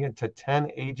limiting it to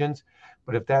 10 agents.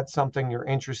 But if that's something you're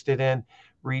interested in,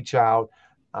 reach out.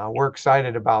 We're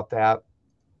excited about that.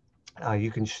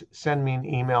 You can send me an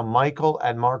email,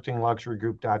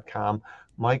 michael@marketingluxurygroup.com,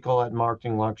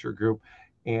 michael@marketingluxurygroup.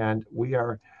 And we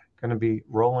are going to be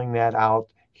rolling that out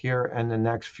here in the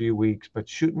next few weeks. But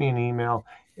shoot me an email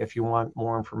if you want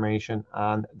more information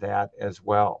on that as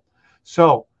well.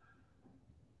 So,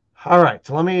 all right.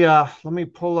 So let me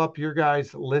pull up your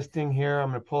guys' listing here. I'm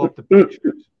going to pull up the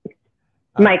pictures.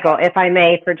 Michael, if I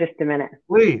may, for just a minute.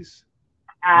 Please.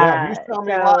 Yeah, you tell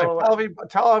me live.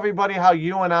 Tell everybody how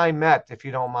you and I met, if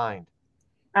you don't mind.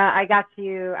 I had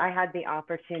the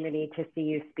opportunity to see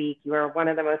you speak. You are one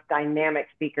of the most dynamic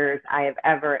speakers I have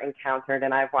ever encountered,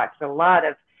 and I've watched a lot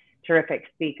of terrific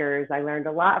speakers. I learned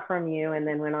a lot from you, and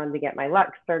then went on to get my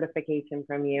Lux certification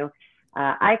from you.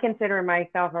 I consider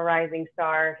myself a rising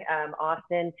star.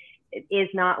 Austin is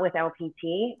not with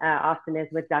LPT. Austin is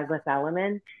with Douglas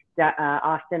Elliman.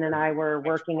 Austin and I were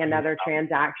working another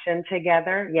transaction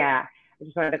together. Yeah, I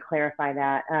just wanted to clarify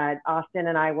that. Austin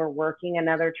and I were working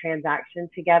another transaction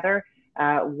together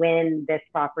when this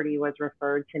property was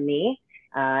referred to me.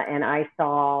 And I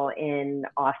saw in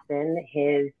Austin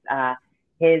his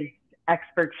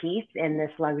expertise in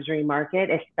this luxury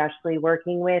market, especially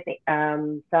working with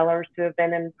sellers who have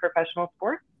been in professional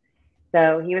sports.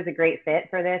 So he was a great fit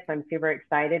for this. I'm super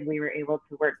excited we were able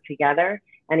to work together,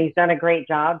 and he's done a great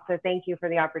job. So thank you for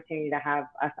the opportunity to have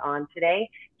us on today,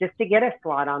 just to get a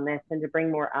SWOT on this and to bring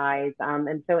more eyes.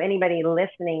 And so anybody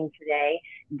listening today,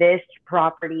 this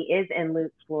property is in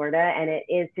Lutz, Florida, and it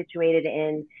is situated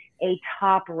in a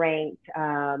top-ranked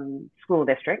school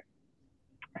district.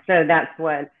 So that's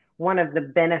one of the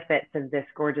benefits of this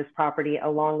gorgeous property,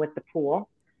 along with the pool.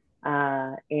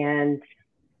 And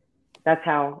that's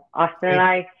how Austin and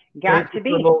I got to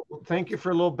be. Thank you for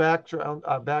a little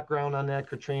background on that,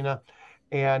 Katrina.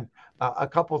 And a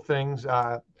couple things,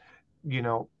 I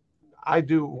do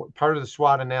part of the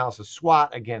SWOT analysis.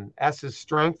 SWOT, again, S is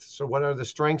strength. So what are the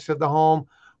strengths of the home?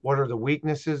 What are the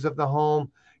weaknesses of the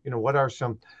home? What are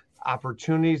some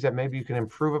opportunities that maybe you can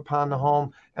improve upon the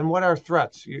home? And what are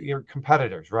threats? Your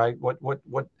competitors, right? What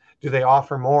do they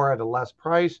offer more at a less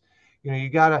price?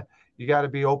 You You got to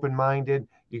be open-minded.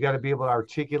 You got to be able to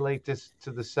articulate this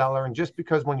to the seller. And just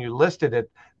because when you listed it,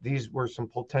 these were some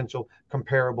potential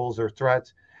comparables or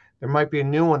threats, there might be a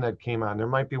new one that came on. There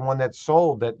might be one that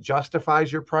sold that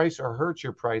justifies your price or hurts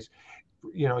your price.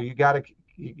 You got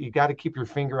to keep your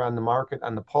finger on the market,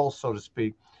 on the pulse, so to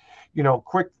speak.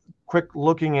 Quick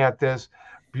looking at this.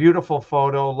 Beautiful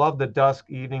photo. Love the dusk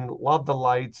evening. Love the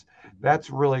lights. That's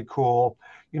really cool.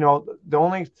 The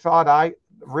only thought I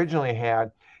originally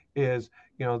had is,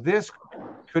 this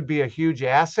could be a huge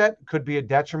asset, could be a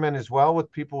detriment as well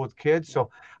with people with kids. So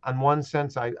on one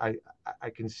sense, I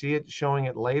can see it showing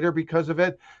it later because of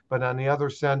it. But on the other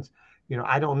sense,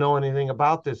 I don't know anything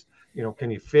about this.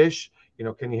 Can you fish?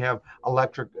 Can you have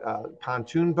electric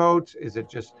pontoon boats? Is it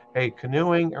just, hey,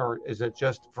 canoeing, or is it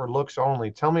just for looks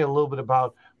only? Tell me a little bit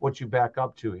about what you back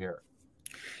up to here.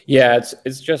 Yeah,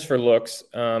 it's just for looks.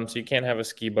 So you can't have a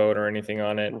ski boat or anything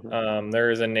on it. There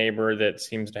is a neighbor that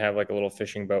seems to have like a little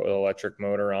fishing boat with an electric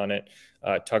motor on it,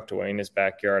 tucked away in his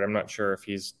backyard. I'm not sure if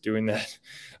he's doing that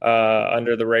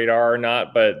under the radar or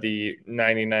not, but the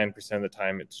 99% of the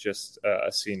time, it's just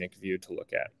a scenic view to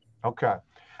look at. Okay.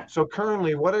 So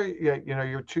currently, what are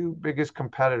your two biggest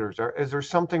competitors? Is there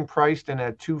something priced in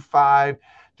at 2.5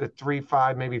 to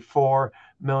 3.5, maybe 4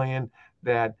 million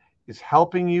that is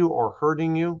helping you or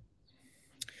hurting you?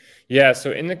 Yeah,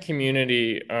 so in the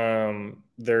community,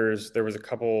 there was a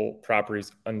couple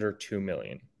properties under 2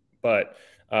 million, but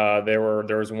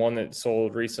there was one that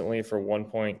sold recently for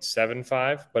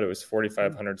 1.75, but it was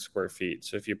 4,500 square feet.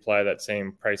 So if you apply that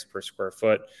same price per square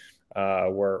foot,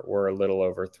 we're a little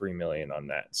over 3 million on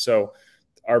that. So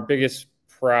our biggest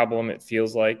problem, it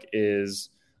feels like, is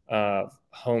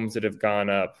homes that have gone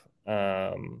up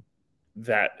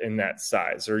that in that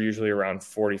size. They're usually around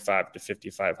 45 to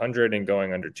 5,500 and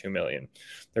going under 2 million.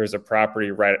 There was a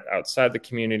property right outside the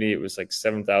community. It was like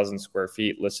 7,000 square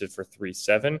feet, listed for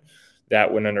 3.7.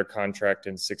 That went under contract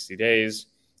in 60 days.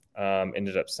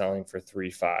 Ended up selling for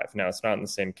 3.5. Now, it's not in the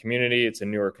same community. It's a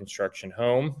newer construction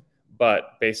home,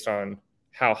 but based on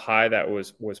how high that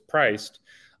was priced,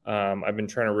 I've been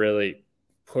trying to really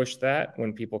push that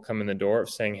when people come in the door of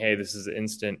saying, hey, this is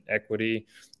instant equity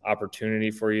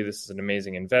opportunity for you. This is an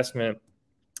amazing investment.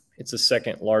 It's the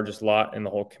second largest lot in the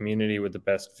whole community with the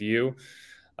best view.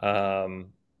 On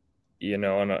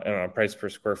a price per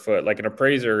square foot, like an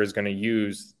appraiser is going to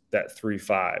use that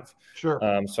 3.5.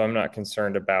 Sure. So I'm not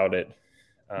concerned about it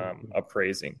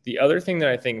appraising. The other thing that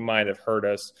I think might have hurt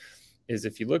us is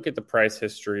if you look at the price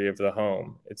history of the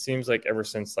home, it seems like ever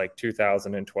since like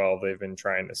 2012, they've been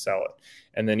trying to sell it.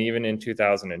 And then even in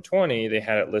 2020, they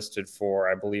had it listed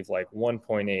for, I believe, like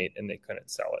 1.8, and they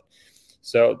couldn't sell it.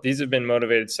 So these have been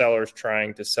motivated sellers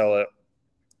trying to sell it.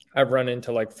 I've run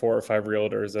into like 4 or 5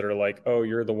 realtors that are like, oh,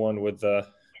 you're the one with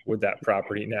that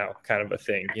property now, kind of a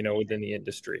thing, within the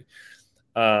industry.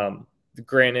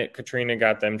 Granted, Katrina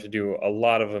got them to do a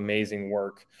lot of amazing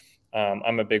work.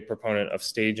 I'm a big proponent of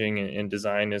staging and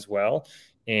design as well.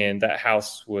 And that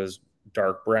house was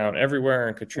dark brown everywhere.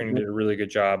 And Katrina did a really good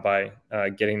job by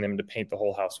getting them to paint the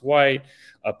whole house white,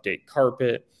 update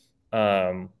carpet.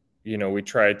 We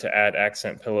tried to add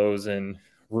accent pillows and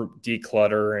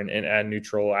declutter and add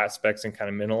neutral aspects and kind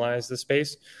of minimize the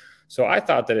space. So I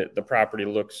thought that the property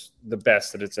looks the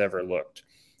best that it's ever looked.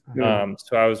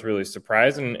 So I was really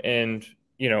surprised. And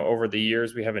over the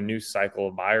years, we have a new cycle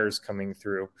of buyers coming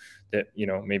through that,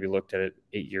 maybe looked at it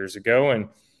 8 years ago, and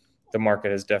the market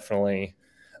has definitely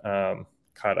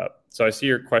caught up. So I see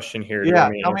your question here. Yeah.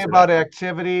 Tell me about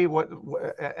activity. What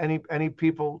any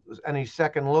people, any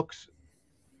second looks?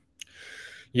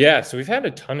 Yeah. So we've had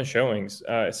a ton of showings.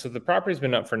 So the property's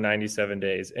been up for 97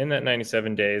 days. In that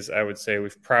 97 days, I would say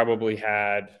we've probably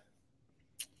had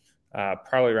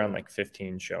probably around like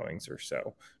 15 showings or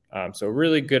so. So a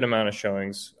really good amount of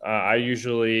showings. I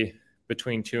usually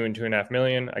between 2 and 2.5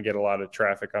 million. I get a lot of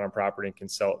traffic on a property and can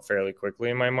sell it fairly quickly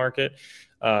in my market.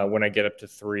 When I get up to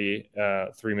 3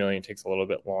 million, it takes a little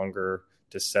bit longer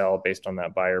to sell based on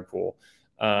that buyer pool.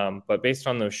 But based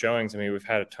on those showings, we've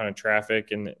had a ton of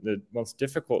traffic. And the most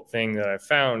difficult thing that I've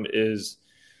found is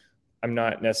I'm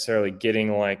not necessarily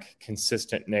getting like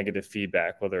consistent negative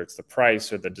feedback, whether it's the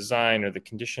price or the design or the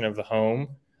condition of the home.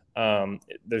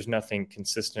 There's nothing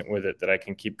consistent with it that I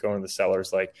can keep going to the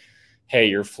sellers like, hey,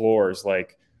 your floors,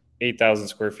 like 8,000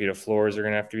 square feet of floors are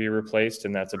going to have to be replaced.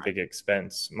 And that's a big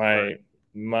expense.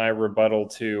 My rebuttal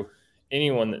to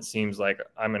anyone that seems like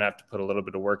I'm going to have to put a little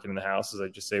bit of work into the house is I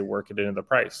just say, work it into the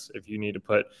price. If you need to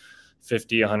put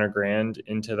 50, 100 grand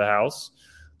into the house,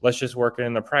 let's just work it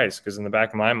in the price. Cause in the back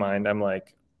of my mind, I'm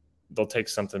like, they'll take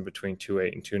something between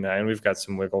 2.8 and 2.9. We've got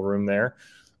some wiggle room there.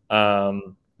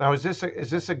 Now, is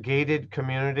this a gated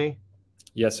community?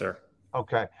 Yes, sir.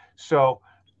 Okay. So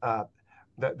that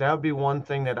would be one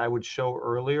thing that I would show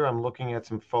earlier. I'm looking at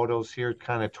some photos here,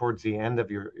 kind of towards the end of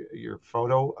your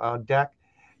photo deck,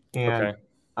 and Okay.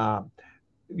 um,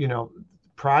 you know,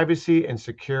 privacy and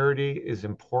security is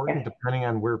important Yes. depending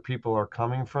on where people are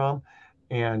coming from.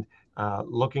 And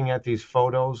looking at these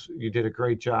photos, you did a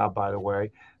great job, by the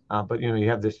way. But you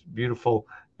have this beautiful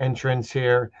entrance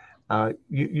here.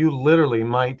 You literally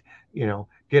might,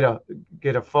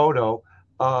 get a photo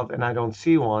of, and I don't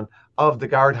see one, of the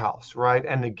guardhouse, right,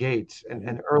 and the gates.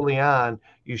 And early on,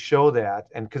 you show that,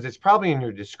 and because it's probably in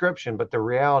your description, but the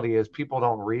reality is people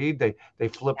don't read; they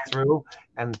flip through,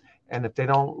 and if they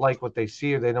don't like what they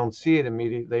see or they don't see it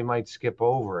immediately, they might skip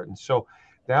over it. And so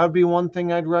that would be one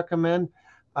thing I'd recommend.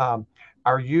 Um,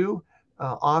 are you,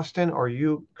 Austin, or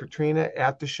you, Katrina,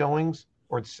 at the showings?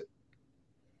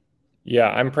 Yeah,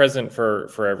 I'm present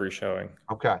for every showing.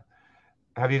 Okay.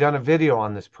 Have you done a video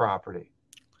on this property?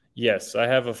 Yes, I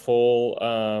have a full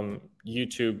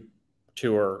YouTube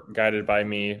tour guided by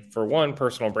me for one,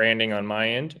 personal branding on my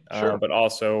end, Sure. but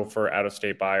also for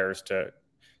out-of-state buyers to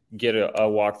get a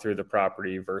walk through the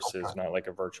property versus not like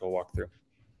a virtual walkthrough.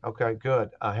 Okay,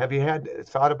 good. Have you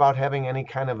thought about having any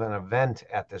kind of an event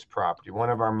at this property? One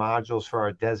of our modules for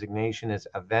our designation is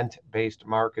event-based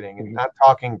marketing. And not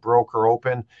talking broker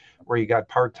open, where you got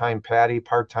part-time Patty,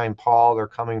 part-time Paul, they're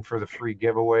coming for the free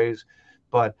giveaways,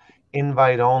 but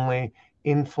invite only,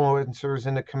 influencers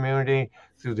in the community,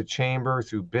 through the chamber,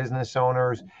 through business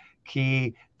owners,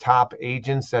 key top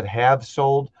agents that have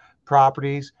sold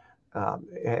properties.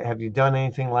 Have you done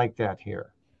anything like that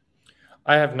here?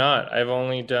 I have not. I've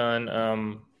only done,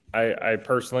 I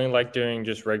personally like doing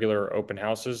just regular open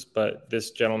houses, but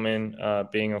this gentleman,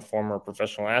 being a former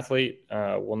professional athlete,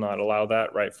 will not allow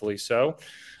that, rightfully so.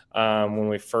 When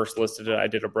we first listed it, I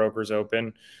did a broker's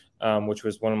open, which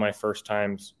was one of my first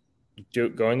times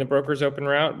going the broker's open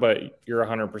route, but you're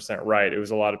 100% right. It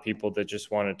was a lot of people that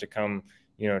just wanted to come,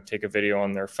 take a video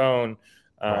on their phone.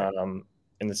 Right.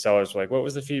 And the sellers were like, what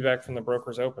was the feedback from the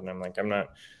broker's open? I'm like, I'm not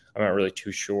really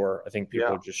too sure. I think people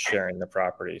are just sharing the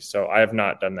property. So I have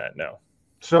not done that, no.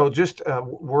 So just a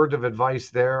word of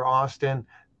advice there, Austin.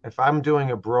 If I'm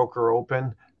doing a broker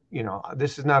open,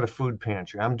 this is not a food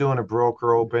pantry. I'm doing a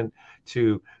broker open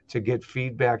to get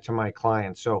feedback to my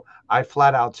clients. So I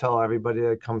flat out tell everybody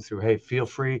that comes through, hey, feel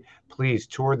free, please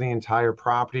tour the entire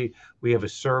property. We have a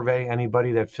survey.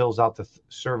 Anybody that fills out the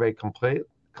survey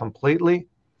completely,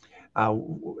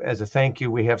 as a thank you,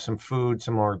 we have some food,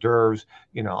 some hors d'oeuvres,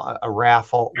 a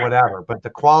raffle, whatever. But the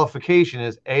qualification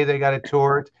is A, they got to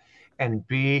tour it, and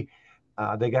B,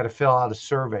 they got to fill out a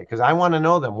survey, because I want to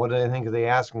know them. What do they think of the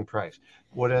asking price?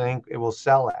 What do they think it will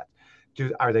sell at?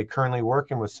 Are they currently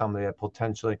working with somebody that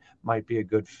potentially might be a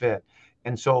good fit?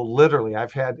 And so literally,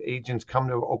 I've had agents come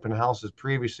to open houses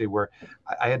previously where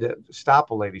I had to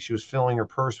stop a lady. She was filling her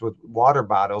purse with water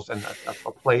bottles and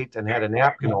a plate and had a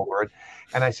napkin over it.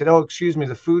 And I said, oh, excuse me,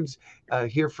 the food's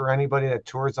here for anybody that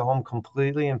tours the home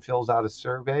completely and fills out a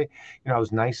survey. I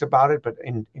was nice about it, but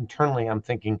internally I'm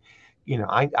thinking,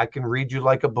 I can read you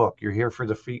like a book. You're here for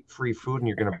the free food and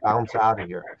you're going to bounce out of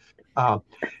here.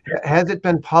 Has it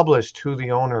been published who the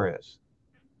owner is?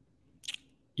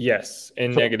 Yes,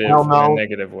 in So a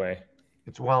negative way.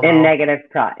 It's well in known. negative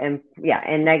press, in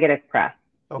negative press.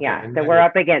 Okay, Yeah, so we're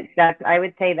up against that. I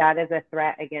would say that is a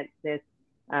threat against this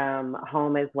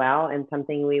home as well, and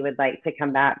something we would like to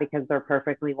combat, because they're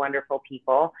perfectly wonderful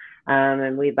people,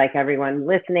 and we'd like everyone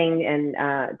listening and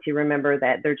to remember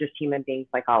that they're just human beings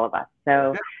like all of us.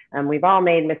 So we've all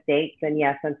made mistakes, and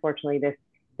yes, unfortunately,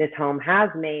 this home has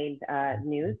made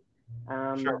news,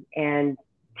 Sure. and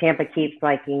Tampa keeps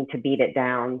liking to beat it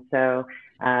down. So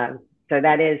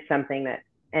that is something that,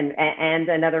 and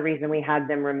another reason we had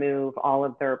them remove all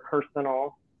of their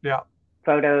personal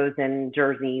photos and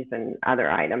jerseys and other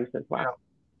items as well.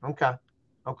 Yeah.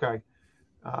 Okay.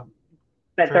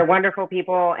 But they're wonderful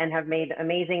people and have made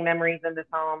amazing memories in this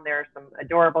home. There are some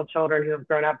adorable children who have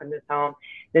grown up in this home.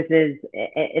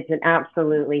 It's an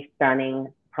absolutely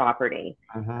stunning property.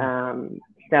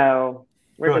 So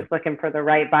we're just looking for the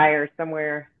right buyer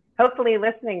somewhere, hopefully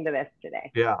listening to this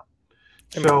today. Yeah.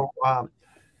 So,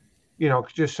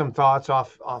 just some thoughts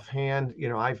offhand.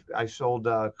 I sold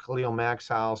Khalil Mack's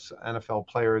house, NFL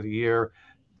Player of the Year,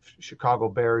 Chicago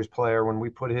Bears player. When we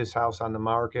put his house on the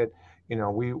market,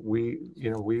 we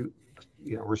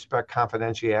respect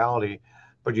confidentiality,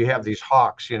 but you have these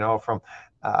hawks,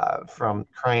 from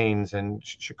Cranes and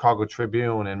Chicago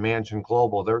Tribune and Mansion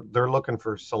Global. They're looking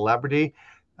for celebrity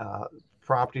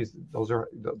properties, those are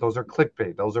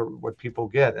clickbait. Those are what people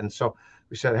get. And so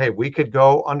we said, hey, we could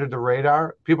go under the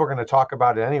radar. People are going to talk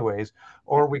about it anyways,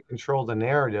 or we control the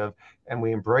narrative and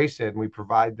we embrace it and we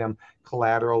provide them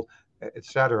collateral, et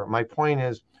cetera. My point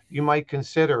is, you might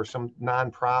consider some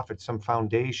nonprofit, some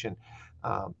foundation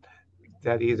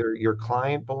that either your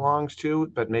client belongs to,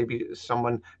 but maybe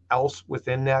someone else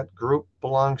within that group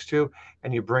belongs to,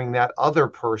 and you bring that other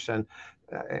person,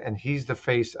 and he's the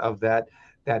face of that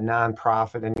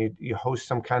nonprofit, and you host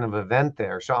some kind of event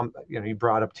there. So you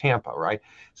brought up Tampa, right?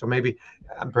 So maybe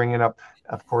I'm bringing up,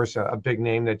 of course, a big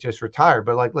name that just retired,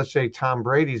 but like, let's say Tom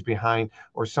Brady's behind,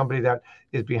 or somebody that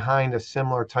is behind a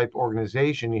similar type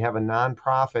organization. You have a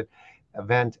nonprofit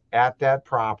event at that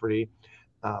property,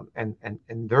 and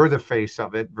they're the face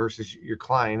of it versus your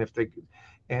client.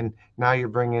 And now you're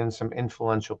bringing in some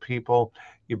influential people.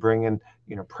 You bring in,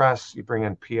 press. You bring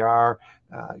in PR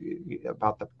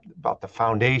about the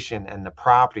foundation and the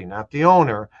property, not the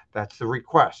owner. That's the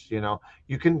request.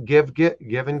 You can give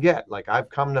and get. Like, I've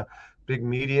come to big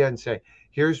media and say,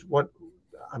 here's what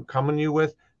I'm coming to you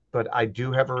with, but I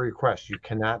do have a request. You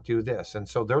cannot do this. And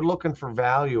so they're looking for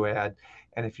value add.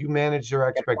 And if you manage their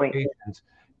expectations,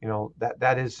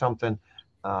 that is something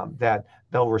that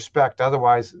they'll respect.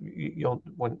 Otherwise,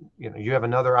 when you have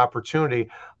another opportunity,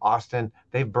 Austin,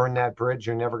 they've burned that bridge.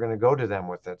 You're never going to go to them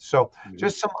with it. So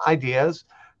just some ideas.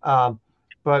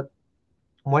 But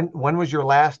when was your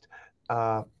last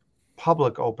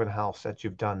public open house that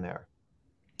you've done there?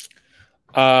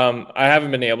 I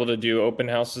haven't been able to do open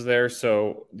houses there.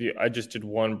 So I just did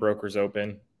one broker's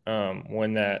open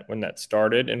when that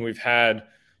started, and we've had,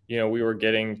 we were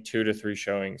getting 2 to 3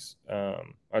 showings.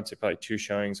 I'd say probably 2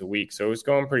 showings a week. So it was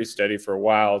going pretty steady for a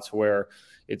while, to where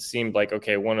it seemed like,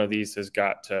 okay, one of these has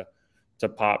got to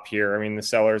pop here. I mean, the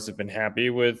sellers have been happy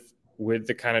with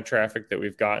the kind of traffic that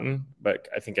we've gotten, but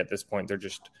I think at this point they're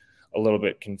just a little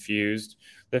bit confused.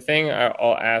 The thing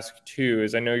I'll ask too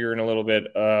is, I know you're in a little bit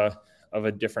of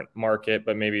a different market,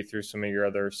 but maybe through some of your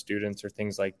other students or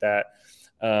things like that,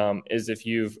 is if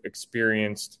you've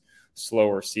experienced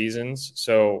slower seasons.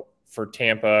 So for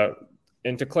Tampa,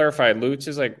 and to clarify, Lutz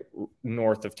is like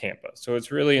north of Tampa. So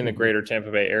it's really in the greater Tampa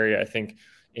Bay area. I think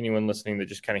anyone listening that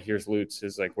just kind of hears Lutz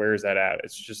is like, where is that at?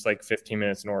 It's just like 15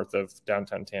 minutes north of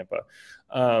downtown Tampa.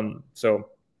 So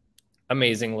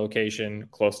amazing location,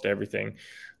 close to everything.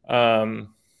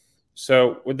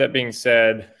 So with that being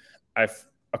said,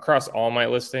 across all my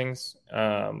listings,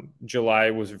 July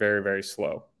was very, very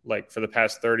slow. Like for the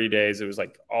past 30 days, it was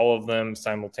like all of them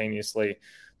simultaneously,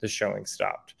 the showing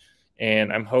stopped.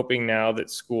 And I'm hoping now that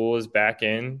school is back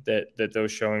in, that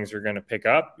those showings are going to pick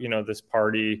up. This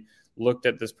party looked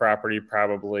at this property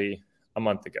probably a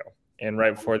month ago. And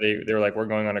right before they were like, we're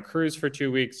going on a cruise for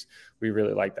 2 weeks. We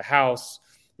really like the house.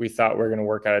 We thought we were going to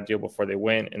work out a deal before they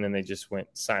went. And then they just went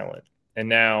silent. And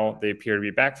now they appear to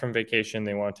be back from vacation.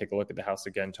 They want to take a look at the house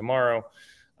again tomorrow.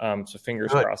 So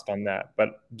fingers crossed on that.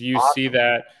 But do you see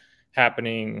that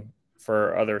happening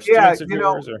for other students of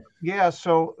yours? Yeah.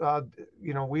 So,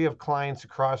 we have clients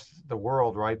across the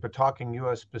world, right? But talking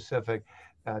U.S. specific,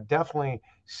 definitely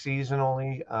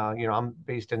seasonally, I'm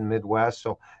based in the Midwest.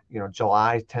 So,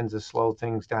 July tends to slow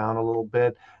things down a little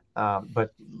bit.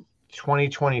 But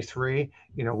 2023,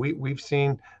 we've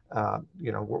seen,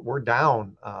 we're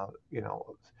down,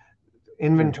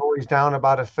 inventory's down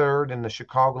about a third in the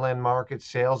Chicagoland market.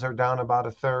 Sales are down about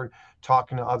a third.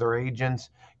 Talking to other agents,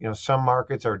 some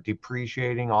markets are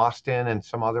depreciating, Austin, and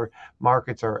some other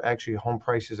markets are actually, home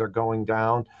prices are going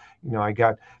down. I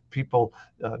got people,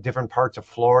 different parts of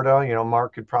Florida.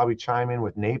 Mark could probably chime in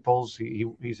with Naples.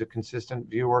 He's a consistent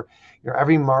viewer.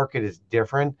 Every market is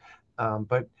different,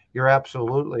 but you're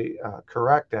absolutely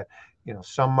correct that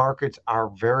some markets are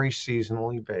very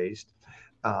seasonally based.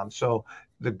 So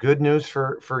the good news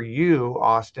for you,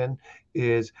 Austin,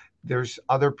 is there's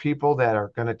other people that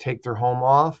are going to take their home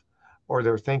off, or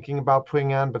they're thinking about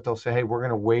putting on, but they'll say, hey, we're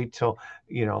going to wait till,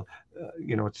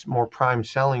 it's more prime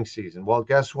selling season. Well,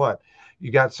 guess what?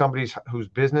 You got somebody whose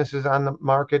business is on the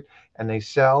market and they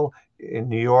sell in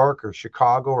New York or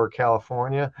Chicago or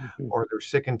California, or they're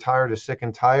sick and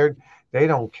tired. They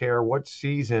don't care what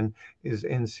season is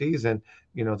in season.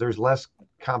 There's less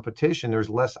competition. There's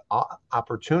less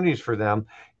opportunities for them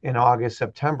in August,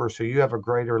 September. So you have a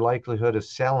greater likelihood of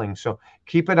selling. So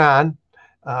keep it on.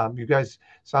 You guys,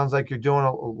 sounds like you're doing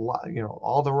a lot,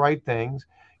 all the right things.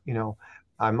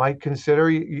 I might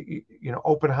consider,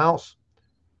 open house.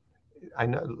 I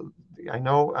know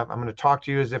I'm going to talk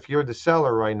to you as if you're the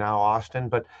seller right now, Austin,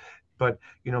 but But,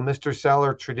 Mr.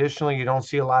 Seller, traditionally, you don't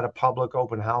see a lot of public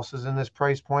open houses in this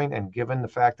price point. And given the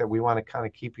fact that we want to kind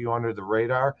of keep you under the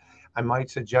radar, I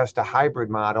might suggest a hybrid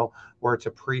model where it's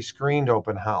a pre-screened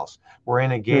open house. We're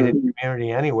in a gated community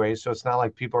anyway, so it's not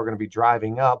like people are going to be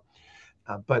driving up.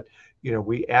 But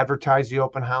we advertise the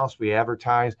open house. We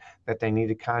advertise that they need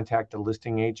to contact the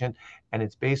listing agent, and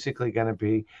it's basically going to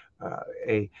be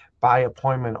a by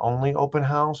appointment only open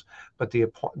house. But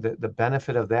the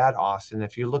benefit of that, Austin,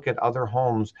 if you look at other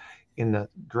homes in the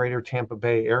greater Tampa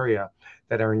Bay area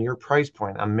that are in your price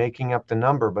point, I'm making up the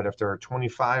number, but if there are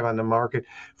 25 on the market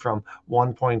from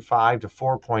 1.5 to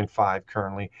 4.5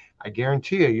 currently, I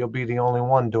guarantee you'll be the only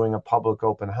one doing a public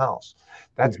open house.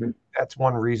 That's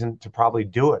one reason to probably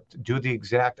do it. Do the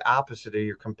exact opposite of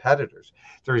your competitors.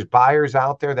 There's buyers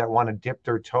out there that want to dip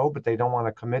their toe, but they don't want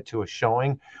to commit to a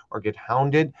showing or get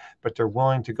hounded, but they're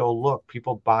willing to go look.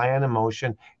 People buy on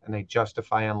emotion and they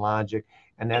justify on logic.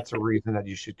 And that's a reason that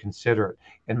you should consider it.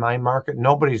 In my market,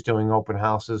 nobody's doing open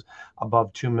houses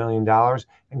above $2 million.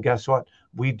 And guess what?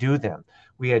 We do them.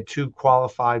 We had 2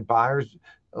 qualified buyers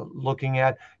looking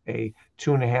at a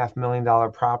 $2.5 million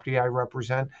property I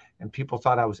represent, and people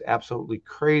thought I was absolutely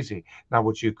crazy. Now,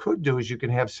 what you could do is you can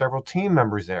have several team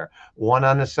members there, one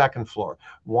on the second floor,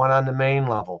 one on the main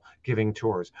level giving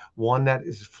tours, one that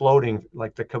is floating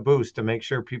like the caboose to make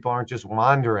sure people aren't just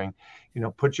wandering.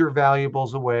 Put your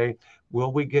valuables away.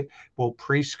 We'll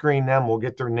pre-screen them. We'll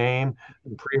get their name,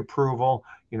 pre-approval.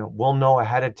 We'll know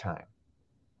ahead of time.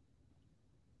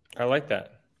 I like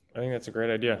that. I think that's a great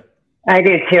idea. I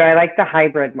do too. I like the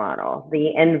hybrid model,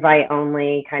 the invite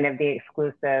only, kind of the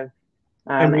exclusive,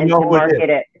 and to market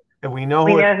it. And we know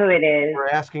who it is. We're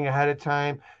asking ahead of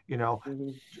time,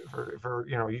 for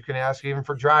you can ask even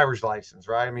for driver's license,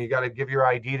 right? I mean, you got to give your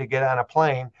ID to get on a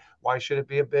plane. Why should it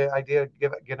be a big idea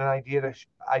to get an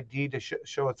ID to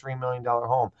show a $3 million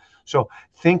home? So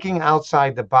thinking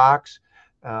outside the box,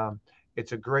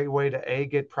 it's a great way to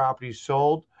get properties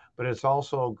sold, but it's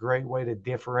also a great way to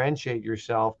differentiate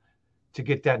yourself to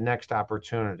get that next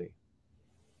opportunity.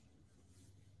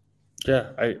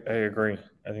 Yeah, I agree.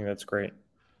 I think that's great.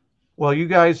 Well, you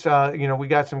guys, we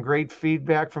got some great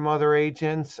feedback from other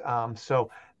agents.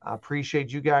 So I appreciate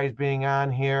you guys being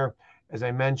on here. As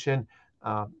I mentioned,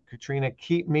 Katrina,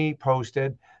 keep me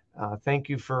posted. Thank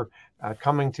you for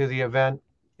coming to the event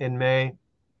in May.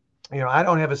 I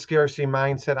don't have a scarcity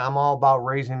mindset. I'm all about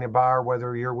raising the bar,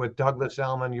 whether you're with Douglas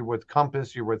Elliman, you're with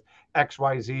Compass, you're with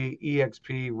XYZ,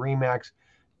 EXP, RE/MAX,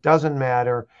 doesn't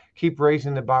matter. Keep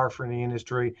raising the bar for the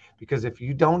industry, because if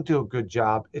you don't do a good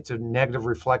job, it's a negative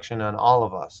reflection on all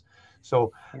of us.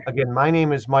 So again, my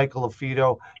name is Michael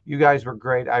LaFido. You guys were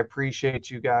great. I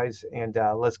appreciate you guys, and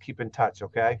let's keep in touch,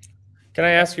 okay? Can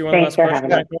I ask you one last question,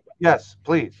 Michael? Yes,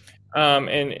 please.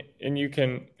 And you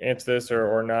can answer this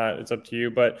or not. It's up to you.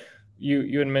 But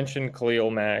you had mentioned Khalil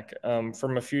Mack.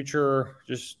 From a future,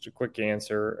 just a quick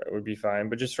answer would be fine.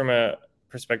 But just from a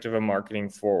perspective of marketing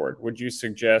forward, would you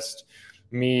suggest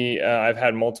me? I've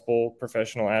had multiple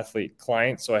professional athlete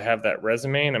clients, so I have that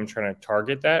resume, and I'm trying to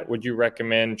target that. Would you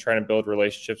recommend trying to build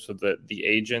relationships with the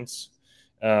agents,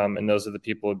 and those are the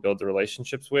people to build the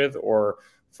relationships with, or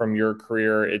from your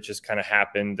career, it just kind of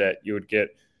happened that you would get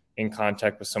in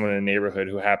contact with someone in the neighborhood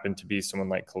who happened to be someone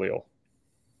like Khalil?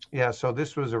 Yeah, so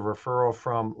this was a referral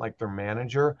from like their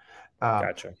manager.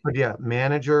 Gotcha. But yeah,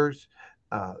 managers,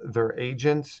 their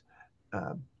agents,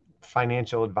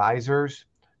 financial advisors,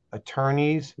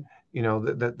 attorneys.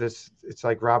 It's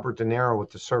like Robert De Niro with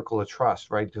the circle of trust,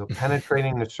 right? So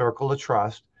penetrating the circle of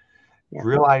trust,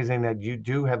 realizing that you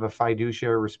do have a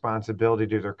fiduciary responsibility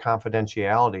to their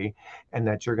confidentiality, and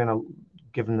that you're going to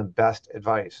give them the best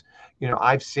advice.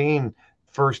 I've seen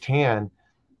firsthand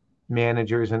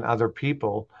managers and other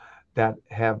people that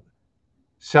have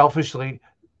selfishly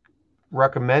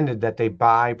recommended that they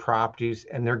buy properties,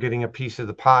 and they're getting a piece of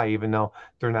the pie, even though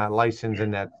they're not licensed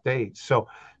in that state. So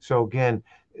again,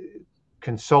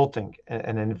 consulting,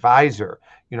 an advisor.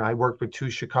 I worked with 2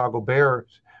 Chicago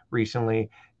Bears recently,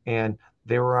 and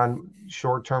they were on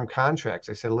short-term contracts.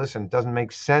 I said, listen, it doesn't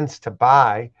make sense to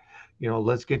buy,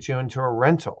 let's get you into a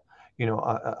rental.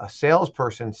 A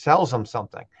salesperson sells them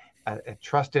something. A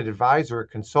trusted advisor, a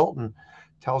consultant,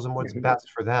 tells them what's best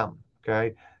for them.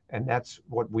 Okay. And that's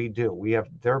what we do. We have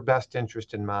their best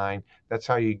interest in mind. That's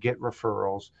how you get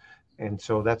referrals. And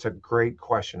so that's a great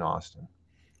question, Austin.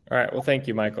 All right. Well, thank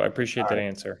you, Michael. I appreciate that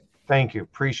answer. Thank you.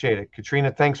 Appreciate it.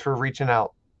 Katrina, thanks for reaching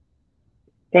out.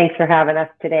 Thanks for having us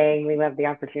today. We love the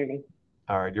opportunity.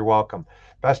 All right. You're welcome.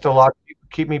 Best of luck.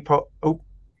 Keep me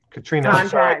Katrina, I'm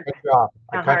sorry.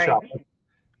 I cut you off.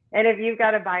 And if you've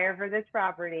got a buyer for this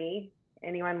property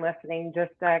anyone listening,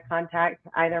 just contact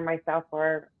either myself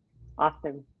or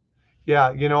Austin.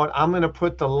 Yeah, you know what? I'm going to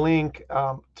put the link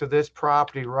to this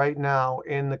property right now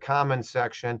in the comments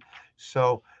section.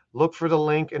 So look for the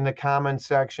link in the comments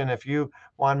section. If you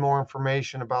want more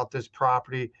information about this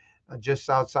property just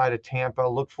outside of Tampa,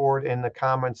 look for it in the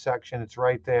comments section. It's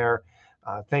right there.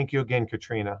 Thank you again,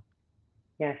 Katrina.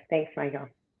 Yes, thanks, Michael.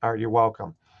 All right, you're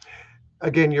welcome.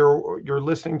 Again, you're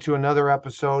listening to another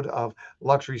episode of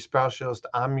Luxury Specialist.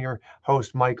 I'm your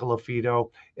host, Michael LaFido.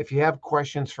 If you have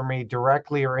questions for me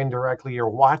directly or indirectly,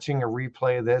 you're watching a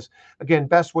replay of this. Again,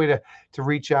 best way to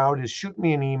reach out is shoot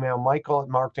me an email, Michael at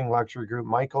Marketing Luxury Group,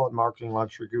 Michael at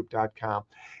marketingluxurygroup.com.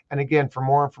 And again, for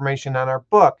more information on our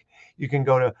book, you can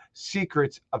go to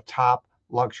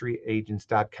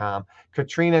secretsofTopLuxuryAgents.com.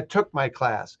 Katrina took my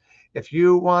class. If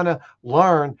you want to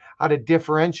learn how to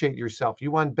differentiate yourself, you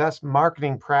want best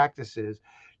marketing practices,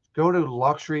 go to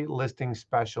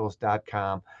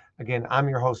luxurylistingspecialist.com. Again, I'm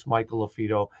your host, Michael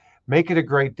LaFido. Make it a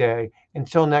great day.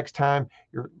 Until next time,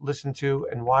 you're listening to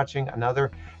and watching another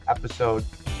episode.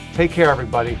 Take care,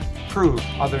 everybody. Prove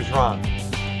others wrong.